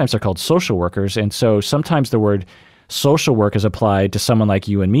 but sometimes they're called social workers. And so sometimes the word social work is applied to someone like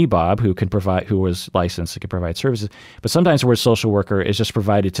you and me, Bob, who was licensed and can provide services. But sometimes the word social worker is just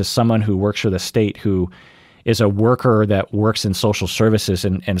provided to someone who works for the state who is a worker that works in social services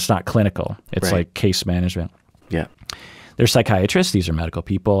and it's not clinical. It's like case management. Yeah. There's psychiatrists. These are medical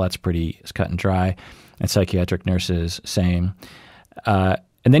people. That's it's cut and dry. And psychiatric nurses, same. And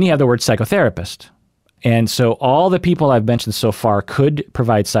then you have the word psychotherapist. And so all the people I've mentioned so far could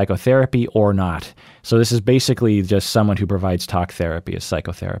provide psychotherapy or not. So this is basically just someone who provides talk therapy, a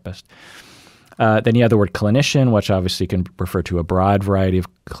psychotherapist. Then you have the word clinician, which obviously can refer to a broad variety of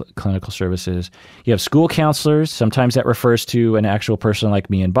clinical services. You have school counselors. Sometimes that refers to an actual person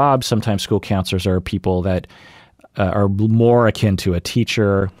like me and Bob. Sometimes school counselors are people that are more akin to a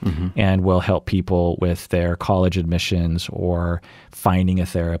teacher and will help people with their college admissions or finding a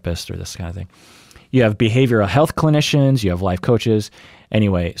therapist or this kind of thing. You have behavioral health clinicians. You have life coaches.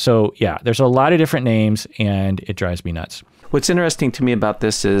 Anyway, so yeah, there's a lot of different names, and it drives me nuts. What's interesting to me about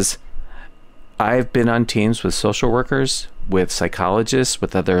this is I've been on teams with social workers, with psychologists,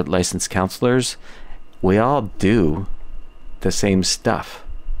 with other licensed counselors. We all do the same stuff.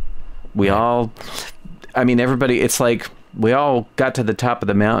 Everybody, it's like we all got to the top of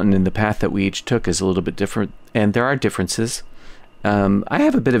the mountain, and the path that we each took is a little bit different, and there are differences. I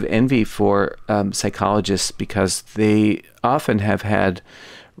have a bit of envy for psychologists because they often have had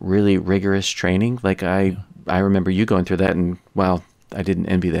really rigorous training. Like I remember you going through that, and well, I didn't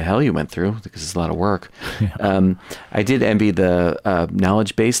envy the hell you went through because it's a lot of work. Yeah. I did envy the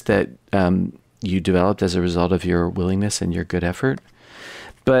knowledge base that you developed as a result of your willingness and your good effort.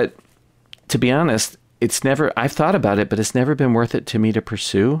 But to be honest, I've thought about it, but it's never been worth it to me to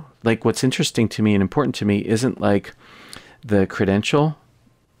pursue. Like what's interesting to me and important to me isn't like the credential.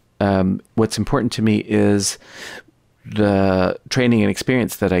 What's important to me is the training and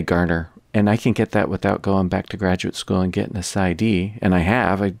experience that I garner. And I can get that without going back to graduate school and getting a PsyD. And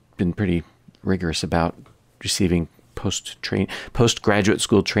I've been pretty rigorous about receiving postgraduate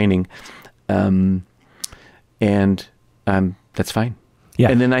school training. And that's fine. Yeah.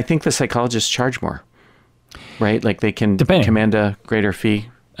 And then I think the psychologists charge more, right? Like they can command a greater fee.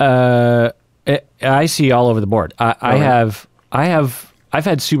 I see all over the board. I've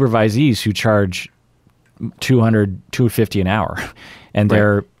had supervisees who charge $200, $250 an hour, and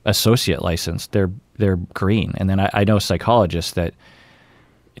they're associate licensed. They're green. And then I know psychologists that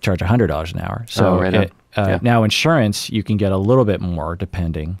charge $100 an hour. So now insurance, you can get a little bit more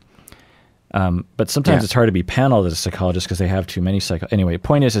depending. But sometimes it's hard to be paneled as a psychologist because they have too many Anyway,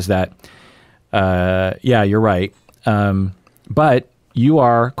 point is that, you're right. But you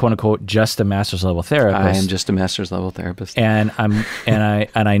are, quote unquote, just a master's level therapist. I am just a master's level therapist. And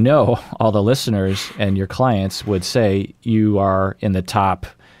I know all the listeners and your clients would say you are in the top,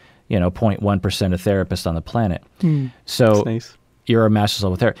 0.1% of therapists on the planet. So nice. You're a master's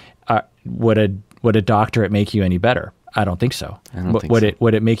level therapist. Would a doctorate make you any better? I don't think so. I don't think so.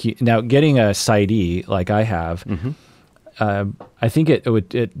 Would it make you now getting a PsyD like I have? I think it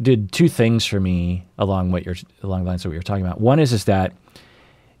did two things for me along the lines of what you're talking about. One is that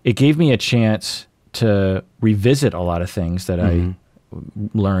it gave me a chance to revisit a lot of things that I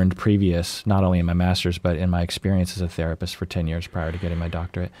learned previous, not only in my master's, but in my experience as a therapist for 10 years prior to getting my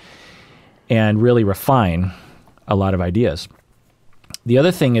doctorate, and really refine a lot of ideas. The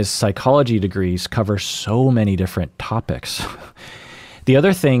other thing is psychology degrees cover so many different topics. The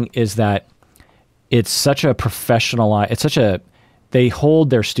other thing is that it's such a professionalized, they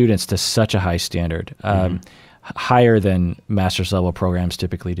hold their students to such a high standard, higher than master's level programs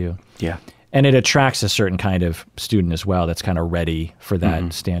typically do. Yeah. And it attracts a certain kind of student as well that's kind of ready for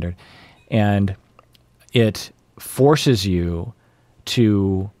that standard. And it forces you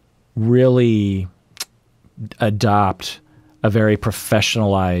to really adopt a very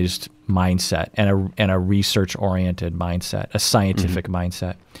professionalized mindset and a research-oriented mindset, a scientific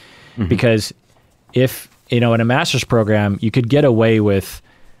mindset. Because if, in a master's program, you could get away with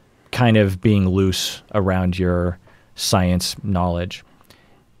kind of being loose around your science knowledge.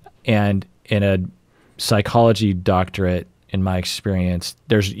 And in a psychology doctorate, in my experience,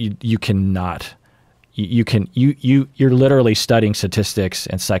 you're literally studying statistics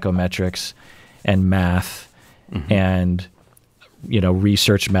and psychometrics and math and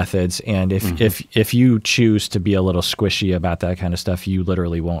research methods. And if you choose to be a little squishy about that kind of stuff, you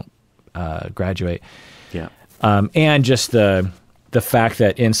literally won't graduate. Yeah. And just the fact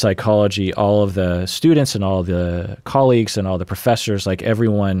that in psychology, all of the students and all the colleagues and all the professors, like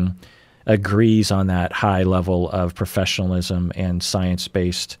everyone agrees on that high level of professionalism and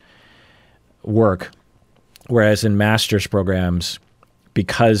science-based work. Whereas in master's programs,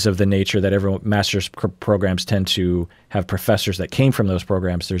 because of the nature that master's programs tend to have professors that came from those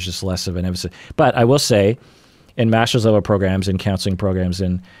programs, there's just less of an emphasis. But I will say, in master's level programs, in counseling programs,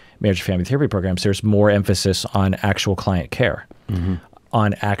 in marriage and family therapy programs, there's more emphasis on actual client care,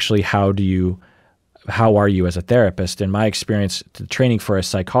 on actually how are you as a therapist. In my experience, the training for a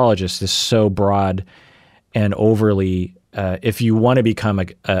psychologist is so broad and overly, if you want to become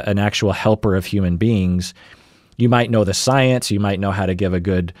an actual helper of human beings, you might know the science, you might know how to give a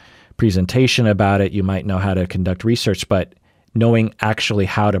good presentation about it, you might know how to conduct research, but knowing actually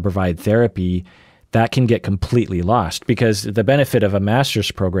how to provide therapy, that can get completely lost. Because the benefit of a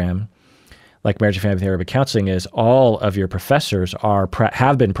master's program like marriage and family therapy counseling is all of your professors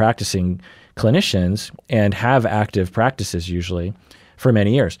have been practicing clinicians and have active practices usually for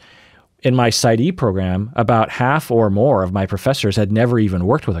many years. In my PsyD program, about half or more of my professors had never even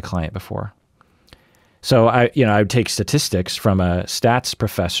worked with a client before. So I would take statistics from a stats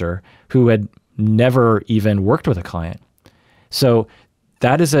professor who had never even worked with a client. So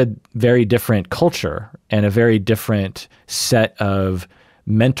that is a very different culture and a very different set of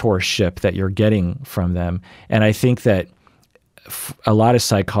mentorship that you're getting from them. And I think that a lot of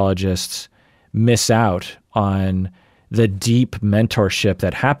psychologists miss out on the deep mentorship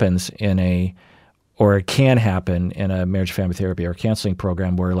that happens or can happen in a marriage, family therapy or counseling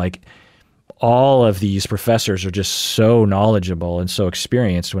program, where like all of these professors are just so knowledgeable and so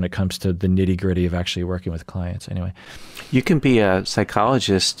experienced when it comes to the nitty-gritty of actually working with clients. Anyway, you can be a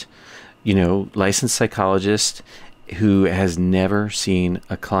psychologist, licensed psychologist who has never seen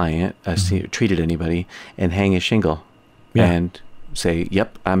a client, treated anybody, and hang a shingle and say,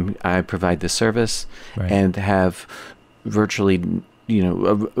 yep, I provide this service, and have virtually,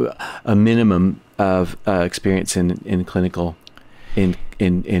 a minimum of experience in clinical,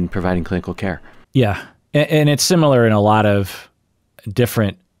 in providing clinical care. Yeah. And it's similar in a lot of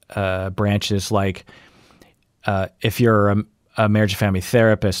different branches. Like if you're a marriage and family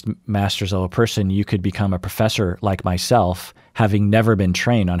therapist, master's level person, you could become a professor like myself, having never been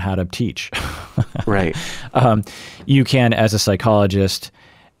trained on how to teach. Right. You can, as a psychologist,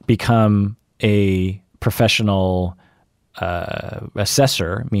 become a professional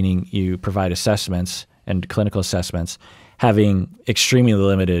assessor, meaning you provide assessments and clinical assessments, having extremely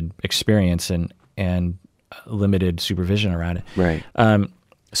limited experience and limited supervision around it. Right.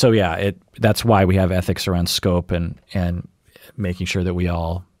 So yeah, that's why we have ethics around scope and making sure that we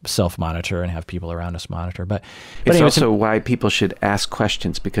all self-monitor and have people around us monitor. But it's anyway, also why people should ask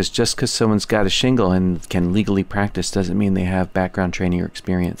questions, because just because someone's got a shingle and can legally practice doesn't mean they have background training or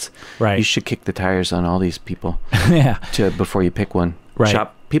experience. Right. You should kick the tires on all these people before you pick one. Right.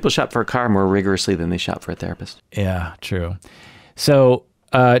 People shop for a car more rigorously than they shop for a therapist. Yeah, true. So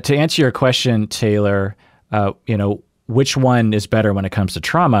to answer your question, Taylor, which one is better when it comes to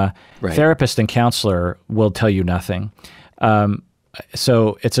trauma? Right. Therapist and counselor will tell you nothing.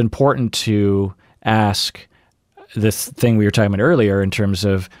 So it's important to ask this thing we were talking about earlier in terms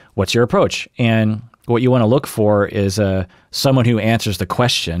of what's your approach. And what you want to look for is someone who answers the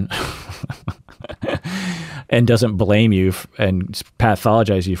question and doesn't blame you and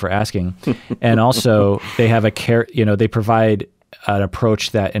pathologize you for asking. And also they have they provide an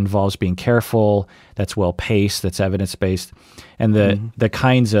approach that involves being careful, that's well-paced, that's evidence-based. And the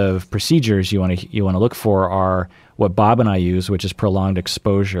kinds of procedures you want to look for are what Bob and I use, which is prolonged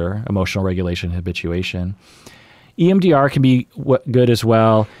exposure, emotional regulation, habituation. EMDR can be good as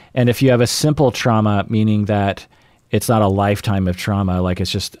well. And if you have a simple trauma, meaning that it's not a lifetime of trauma, like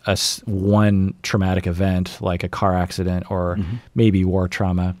it's just one traumatic event, like a car accident or maybe war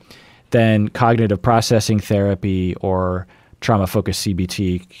trauma, then cognitive processing therapy or trauma-focused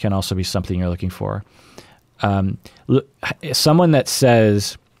CBT can also be something you're looking for. Someone that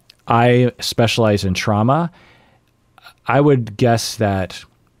says, I specialize in trauma, I would guess that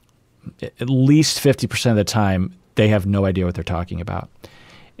at least 50% of the time, they have no idea what they're talking about.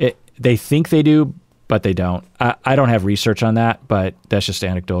 They think they do, but they don't. I don't have research on that, but that's just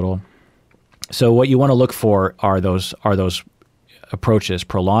anecdotal. So what you want to look for are those approaches: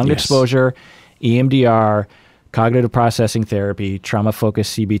 prolonged exposure, EMDR, cognitive processing therapy,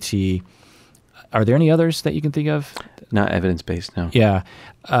 trauma-focused CBT. Are there any others that you can think of? Not evidence-based, no. Yeah.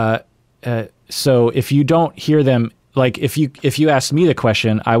 So if you don't hear them, like if you asked me the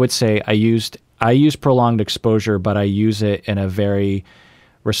question, I would say I use prolonged exposure, but I use it in a very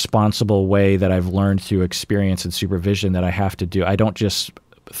responsible way that I've learned through experience and supervision that I have to do. I don't just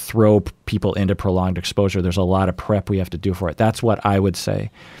throw people into prolonged exposure. There's a lot of prep we have to do for it. That's what I would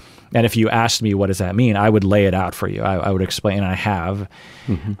say. And if you asked me, what does that mean? I would lay it out for you. I would explain, and I have.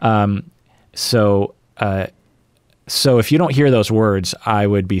 So if you don't hear those words, I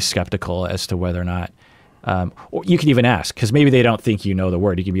would be skeptical as to whether or not, or you can even ask, because maybe they don't think you know the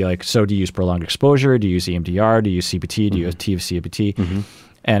word. You can be like, so do you use prolonged exposure? Do you use EMDR? Do you use CBT? Do you use TCBT?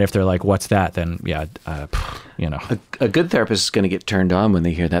 And if they're like, what's that? Then yeah, you know. A good therapist is going to get turned on when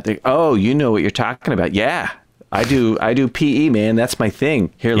they hear that. Oh, you know what you're talking about. Yeah, I do PE, man. That's my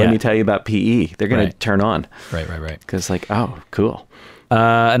thing. Here, let me tell you about PE. They're going to turn on. Right. Because like, oh, cool.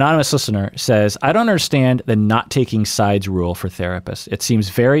 Anonymous listener says, I don't understand the not taking sides rule for therapists. It seems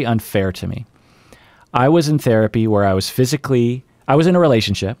very unfair to me. I was in therapy where I was in a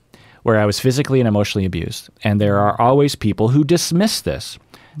relationship where I was physically and emotionally abused. And there are always people who dismiss this.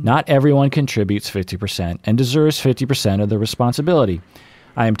 Not everyone contributes 50% and deserves 50% of the responsibility.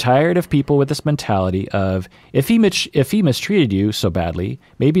 I am tired of people with this mentality of, if he mistreated you so badly,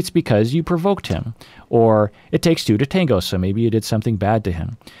 maybe it's because you provoked him. Or it takes two to tango, so maybe you did something bad to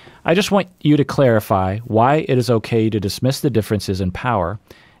him. I just want you to clarify why it is okay to dismiss the differences in power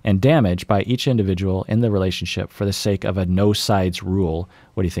and damage by each individual in the relationship for the sake of a no sides rule.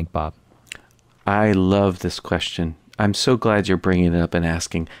 What do you think, Bob? I love this question. I'm so glad you're bringing it up and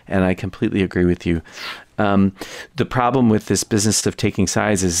asking, and I completely agree with you. The problem with this business of taking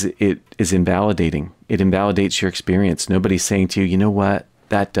sides is it is invalidating. It invalidates your experience. Nobody's saying to you, you know what,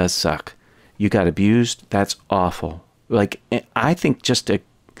 that does suck. You got abused. That's awful. Like, I think just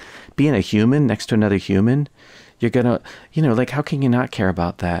being a human next to another human, you're going to, you know, like, how can you not care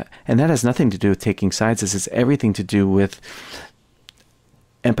about that? And that has nothing to do with taking sides. This has everything to do with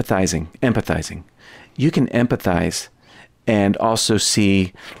empathizing. You can empathize and also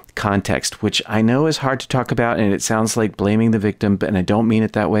see context, which I know is hard to talk about, and it sounds like blaming the victim, and I don't mean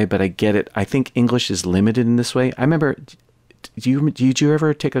it that way, but I get it. I think English is limited in this way. I remember, did you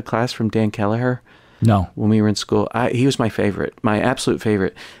ever take a class from Dan Kelleher? No. When we were in school, he was my favorite, my absolute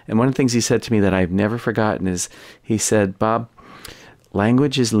favorite. And one of the things he said to me that I've never forgotten is, he said, Bob,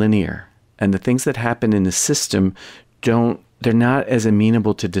 language is linear, and the things that happen in the system they're not as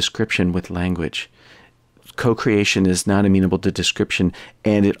amenable to description with language. Co-creation is not amenable to description,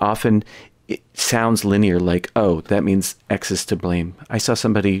 and it sounds linear, like, oh, that means X is to blame. I saw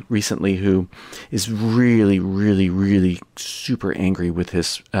somebody recently who is really, really, really super angry with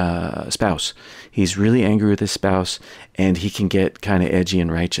his spouse. He's really angry with his spouse, and he can get kind of edgy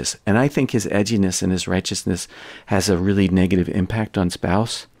and righteous. And I think his edginess and his righteousness has a really negative impact on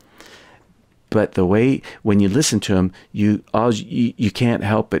spouse. But the way, when you listen to him, you can't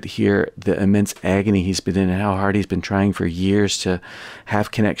help but hear the immense agony he's been in and how hard he's been trying for years to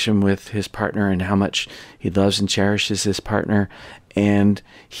have connection with his partner and how much he loves and cherishes his partner. And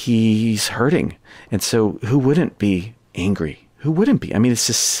he's hurting. And so who wouldn't be angry? Who wouldn't be? I mean, it's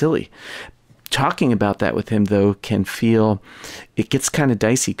just silly. Talking about that with him, though, it gets kind of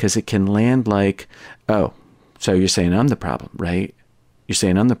dicey because it can land like, oh, so you're saying I'm the problem, right? You're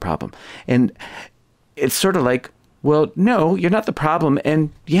saying I'm the problem. And it's sort of like, well, no, you're not the problem.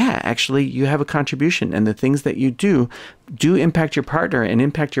 And yeah, actually, you have a contribution. And the things that you do impact your partner and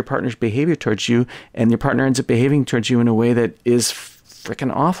impact your partner's behavior towards you. And your partner ends up behaving towards you in a way that is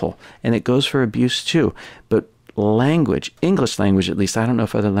freaking awful. And it goes for abuse too. But language, English language at least, I don't know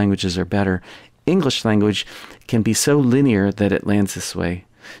if other languages are better, English language can be so linear that it lands this way.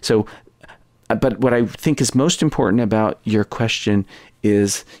 So, but what I think is most important about your question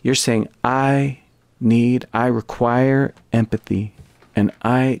is you're saying, I require empathy, and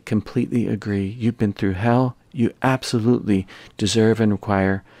I completely agree. You've been through hell. You absolutely deserve and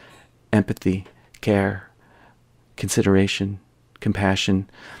require empathy, care, consideration, compassion.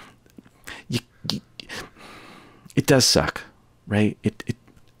 It does suck, right? It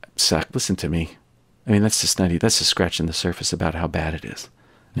sucks. Listen to me. I mean, that's just scratching the surface about how bad it is.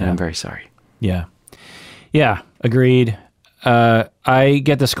 And I'm very sorry. Yeah. Yeah, agreed. I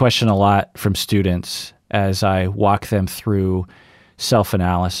get this question a lot from students as I walk them through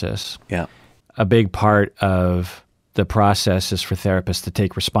self-analysis. Yeah. A big part of the process is for therapists to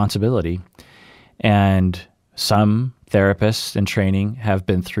take responsibility. And some therapists in training have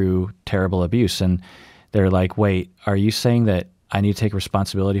been through terrible abuse. And they're like, wait, are you saying that I need to take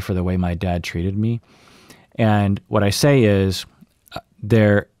responsibility for the way my dad treated me? And what I say is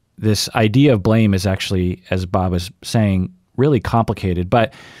this idea of blame is actually, as Bob was saying, really complicated.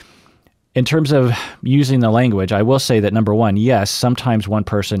 But in terms of using the language, I will say that, number one, yes, sometimes one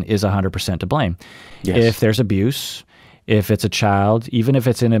person is 100% to blame. Yes. If there's abuse, if it's a child, even if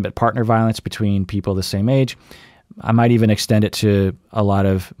it's intimate partner violence between people the same age, I might even extend it to a lot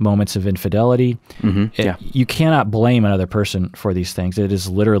of moments of infidelity. Yeah. You cannot blame another person for these things. It is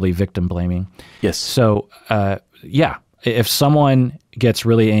literally victim blaming. Yes. So, yeah, if someone gets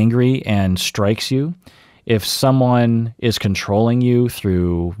really angry and strikes you, if someone is controlling you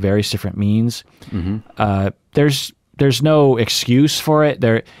through various different means, there's no excuse for it.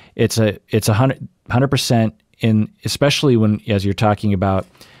 It's 100% in, especially when, as you're talking about,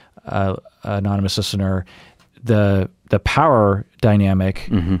 anonymous listener, the power dynamic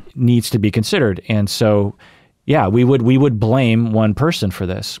needs to be considered. And so, yeah, we would blame one person for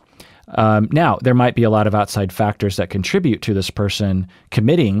this. Now, there might be a lot of outside factors that contribute to this person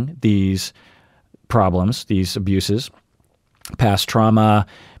committing these problems, these abuses, past trauma,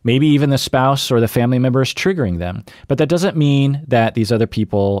 maybe even the spouse or the family members triggering them. But that doesn't mean that these other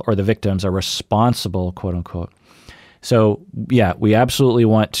people or the victims are responsible, quote unquote. So, yeah, we absolutely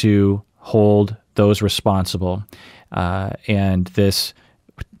want to hold those responsible. And this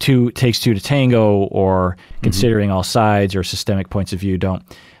takes two to tango, or considering all sides or systemic points of view, don't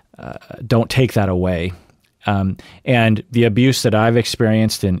take that away. And the abuse that I've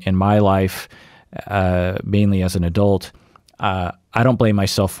experienced in my life, mainly as an adult, I don't blame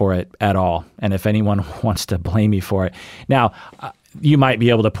myself for it at all. And if anyone wants to blame me for it, now you might be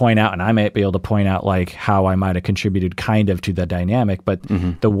able to point out, and I might be able to point out, like, how I might have contributed kind of to the dynamic, but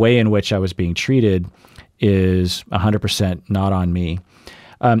the way in which I was being treated is 100% not on me.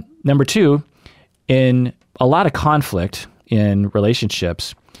 Number two, in a lot of conflict in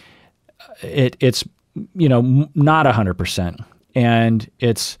relationships, it's not 100%, and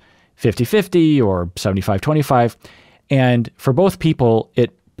it's 50-50 or 75-25. And for both people,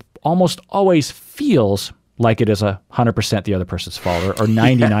 it almost always feels like it is 100% the other person's fault, or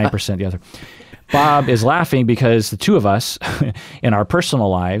 99% the other. Bob is laughing because the two of us in our personal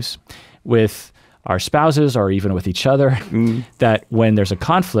lives with our spouses or even with each other, that when there's a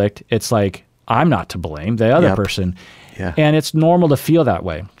conflict, it's like, I'm not to blame, the other person. Yeah. And it's normal to feel that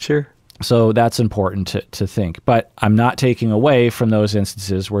way. Sure. So that's important to think. But I'm not taking away from those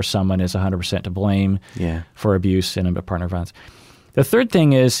instances where someone is 100% to blame for abuse and intimate partner violence. The third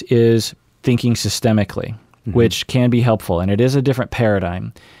thing is thinking systemically, which can be helpful. And it is a different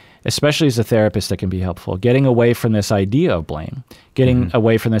paradigm, especially as a therapist, that can be helpful. Getting away from this idea of blame, getting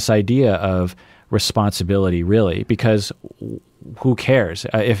away from this idea of responsibility, really, because who cares?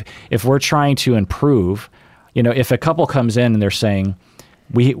 If we're trying to improve, if a couple comes in and they're saying,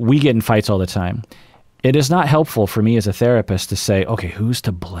 we get in fights all the time, it is not helpful for me as a therapist to say, okay, who's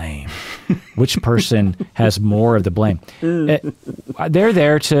to blame? Which person has more of the blame? They're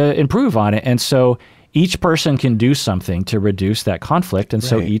there to improve on it. And so each person can do something to reduce that conflict. And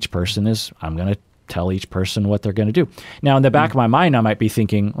so each person I'm going to tell each person what they're going to do. Now, in the back of my mind, I might be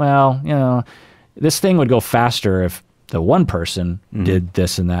thinking, well, this thing would go faster if the one person did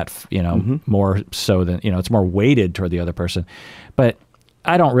this and that, more so than, it's more weighted toward the other person. But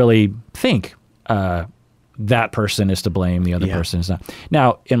I don't really think that person is to blame, the other person is not.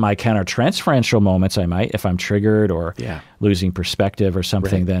 Now, in my countertransferential moments, I might, if I'm triggered or losing perspective or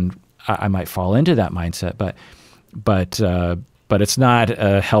something, then I might fall into that mindset. But it's not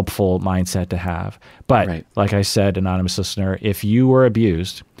a helpful mindset to have. But like I said, anonymous listener, if you were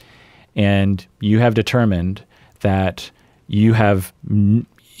abused and you have determined that you have,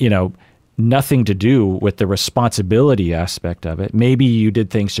 nothing to do with the responsibility aspect of it. Maybe you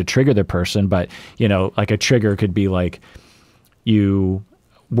did things to trigger the person, but, like a trigger could be like you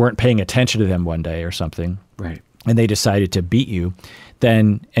weren't paying attention to them one day or something. Right. And they decided to beat you.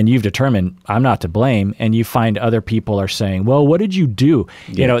 And you've determined I'm not to blame, and you find other people are saying, well, what did you do?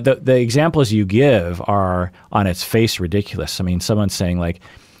 Yeah. The examples you give are on its face ridiculous. I mean, someone's saying, like,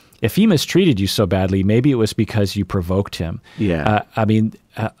 if he mistreated you so badly, maybe it was because you provoked him. Yeah.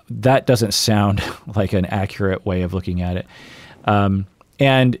 That doesn't sound like an accurate way of looking at it.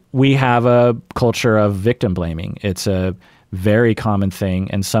 And we have a culture of victim blaming. It's a very common thing,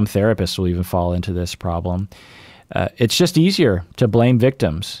 and some therapists will even fall into this problem. It's just easier to blame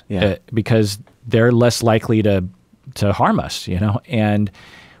victims because they're less likely to harm us, and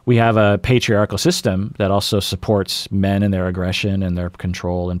we have a patriarchal system that also supports men and their aggression and their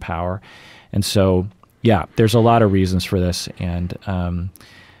control and power. And so, yeah, there's a lot of reasons for this. And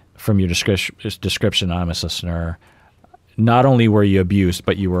from your description, anonymous listener, not only were you abused,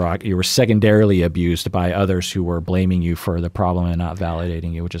 but you were secondarily abused by others who were blaming you for the problem and not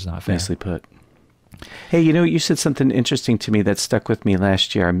validating you, which is not fair. Nicely put. Hey, you said something interesting to me that stuck with me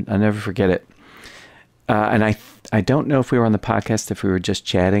last year. I'll never forget it. And I don't know if we were on the podcast, if we were just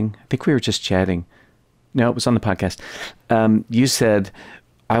chatting. I think we were just chatting. No, it was on the podcast. You said,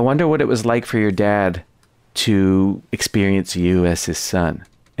 I wonder what it was like for your dad to experience you as his son.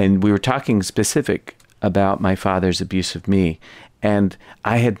 And we were talking specific about my father's abuse of me. And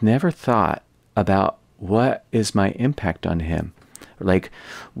I had never thought about what is my impact on him. Like,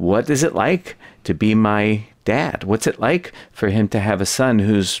 what is it like to be my dad? What's it like for him to have a son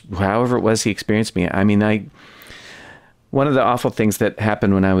who's, however it was he experienced me? I mean, one of the awful things that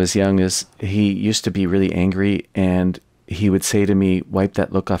happened when I was young is he used to be really angry, and he would say to me, wipe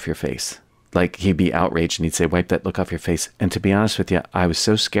that look off your face. Like, he'd be outraged and he'd say, wipe that look off your face. And to be honest with you, I was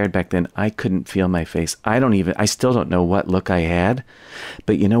so scared back then, I couldn't feel my face. I still don't know what look I had,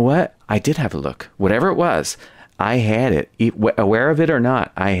 but you know what? I did have a look. Whatever it was, I had it. Aware of it or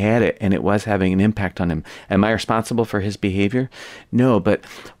not, I had it, and it was having an impact on him. Am I responsible for his behavior? No, but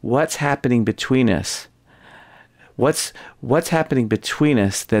what's happening between us? What's happening between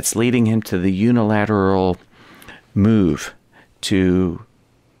us that's leading him to the unilateral move to,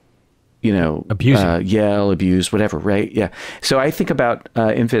 abuse, yell, abuse, whatever, right? Yeah. So I think about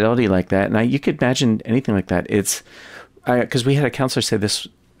infidelity like that, and you could imagine anything like that. It's because we had a counselor say this.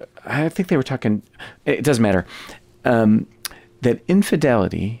 I think they were talking, it doesn't matter, that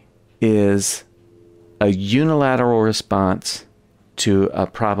infidelity is a unilateral response to a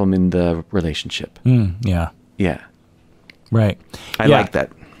problem in the relationship. Yeah. Yeah. Right. I like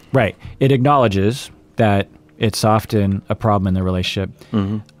that. Right. It acknowledges that it's often a problem in the relationship,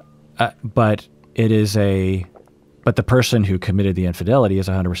 but the person who committed the infidelity is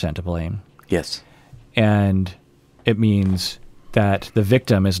 100% to blame. Yes. And it means that the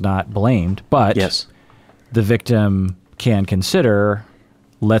victim is not blamed, but yes, the victim can consider,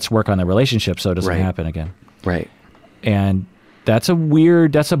 let's work on the relationship so it doesn't happen again. Right. And that's a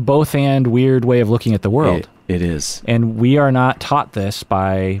both and weird way of looking at the world. It is. And we are not taught this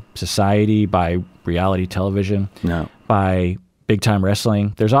by society, by reality television, by big time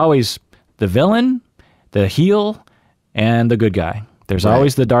wrestling. There's always the villain, the heel, and the good guy. There's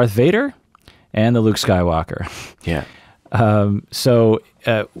always the Darth Vader and the Luke Skywalker. Yeah. So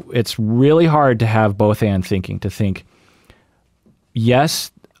it's really hard to have both and thinking, to think,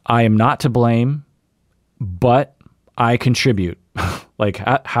 yes, I am not to blame, but I contribute. Like,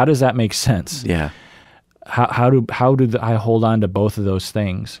 how does that make sense? Yeah. How do I hold on to both of those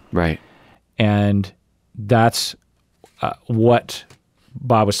things? Right. And that's what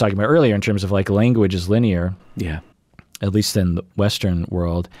Bob was talking about earlier in terms of like language is linear. Yeah. At least in the Western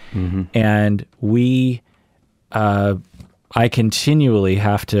world. And I continually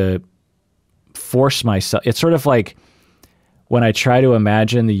have to force myself. It's sort of like when I try to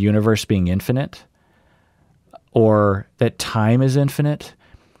imagine the universe being infinite or that time is infinite,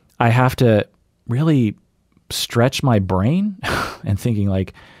 I have to really stretch my brain and thinking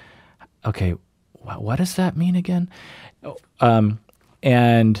like, okay, what does that mean again? But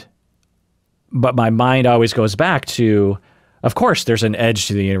my mind always goes back to, of course, there's an edge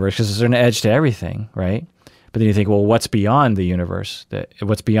to the universe because there's an edge to everything, right? But then you think, well, what's beyond the universe?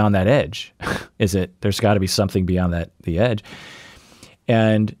 What's beyond that edge? There's got to be something beyond the edge.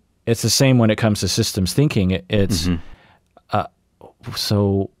 And it's the same when it comes to systems thinking. It's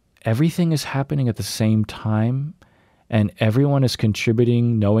so everything is happening at the same time, and everyone is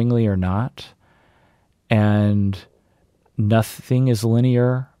contributing knowingly or not, and nothing is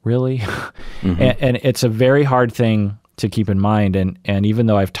linear, really. And it's a very hard thing to keep in mind. And even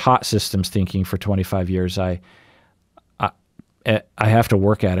though I've taught systems thinking for 25 years, I have to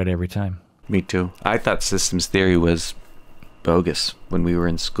work at it every time. Me too. I thought systems theory was bogus when we were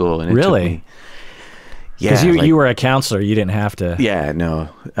in school. And really? Because you were a counselor, you didn't have to. Yeah, no.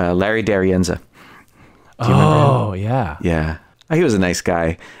 Larry D'Arienza. Oh, yeah. Yeah. He was a nice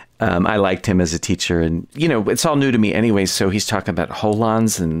guy. I liked him as a teacher, and it's all new to me anyway. So he's talking about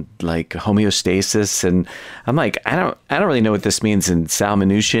holons and like homeostasis, and I'm like, I don't really know what this means in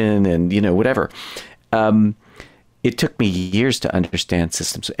Salminutian and whatever. It took me years to understand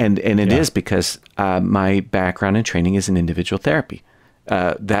systems, and it is because my background and training is in individual therapy.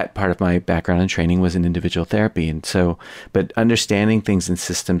 that part of my background and training was in individual therapy. And so, but understanding things in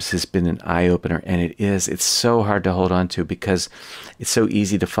systems has been an eye opener. And it's so hard to hold on to because it's so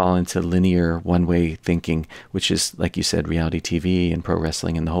easy to fall into linear one-way thinking, which is, like you said, reality TV and pro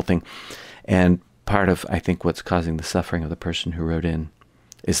wrestling and the whole thing. And part of, I think, what's causing the suffering of the person who wrote in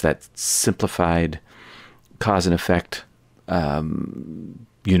is that simplified cause and effect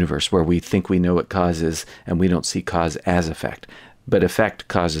universe where we think we know what cause is and we don't see cause as effect. But effect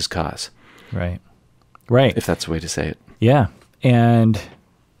causes cause. Right. Right. If that's the way to say it. Yeah. And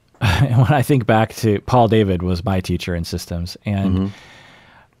when I think back to Paul David was my teacher in systems, and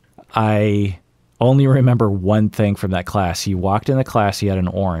I only remember one thing from that class. He walked in the class, he had an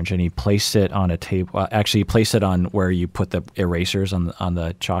orange, and he placed it on a table. Actually, he placed it on where you put the erasers on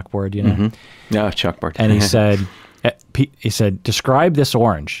the chalkboard, you know? Yeah, chalkboard. And he said, describe this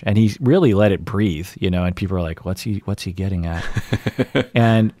orange. And he really let it breathe, you know, and people are like, what's he getting at?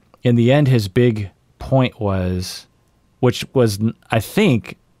 And in the end, his big point was, which was, I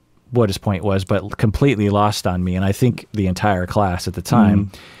think, what his point was, but completely lost on me, and I think the entire class at the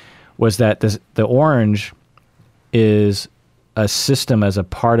time, was that the orange is a system as a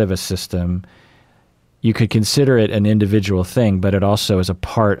part of a system. You could consider it an individual thing, but it also is a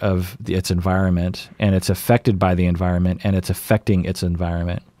part of its environment, and it's affected by the environment, and it's affecting its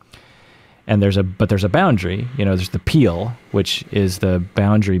environment. And there's a boundary, you know, there's the peel, which is the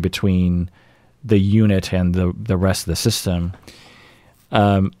boundary between the unit and the rest of the system.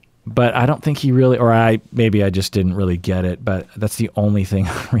 But I don't think he really, or maybe I just didn't really get it, but that's the only thing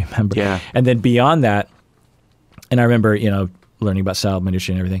I remember. Yeah. And then beyond that, and I remember, you know, learning about cell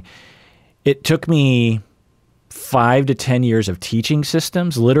minutiae and everything, it took me 5 to 10 years of teaching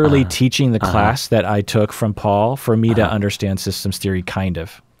systems, literally teaching the class that I took from Paul for me to understand systems theory, kind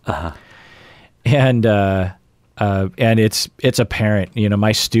of. And it's apparent, you know,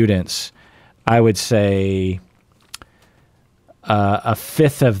 my students, I would say a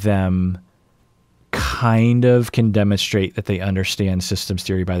fifth of them kind of can demonstrate that they understand systems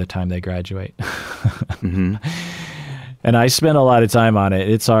theory by the time they graduate. And I spend a lot of time on it.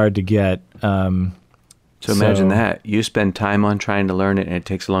 It's hard to get. So imagine that. You spend time on trying to learn it, and it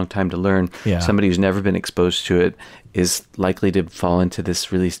takes a long time to learn. Yeah. Somebody who's never been exposed to it is likely to fall into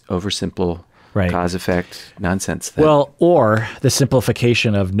this really oversimple cause-effect nonsense. Well, or the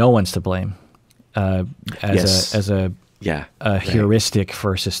simplification of no one's to blame as a heuristic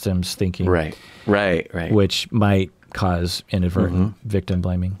for systems thinking. Right. Which might cause inadvertent victim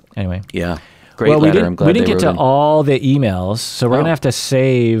blaming. Anyway. Yeah. Great letter. I'm glad we didn't get to all the emails, so we're going to have to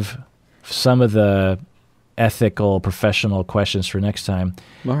save some of the ethical, professional questions for next time.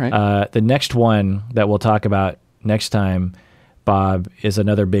 All right. The next one that we'll talk about next time, Bob, is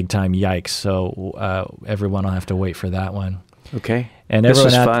another big time yikes. So everyone will have to wait for that one. Okay. And this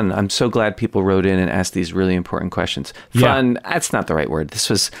was fun. I'm so glad people wrote in and asked these really important questions. Fun, that's not the right word.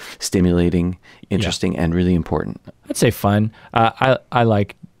 This was stimulating, interesting, and really important. I'd say fun. I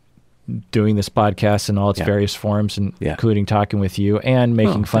like doing this podcast in all its various forms, and including talking with you and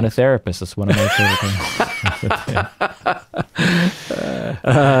making fun of therapists. That's one of my favorite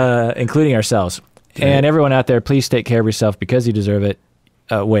things. Including ourselves. Right. And everyone out there, please take care of yourself because you deserve it.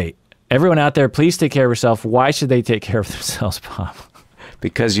 Wait. Everyone out there, please take care of yourself. Why should they take care of themselves, Bob?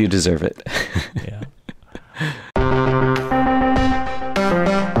 Because you deserve it. Yeah.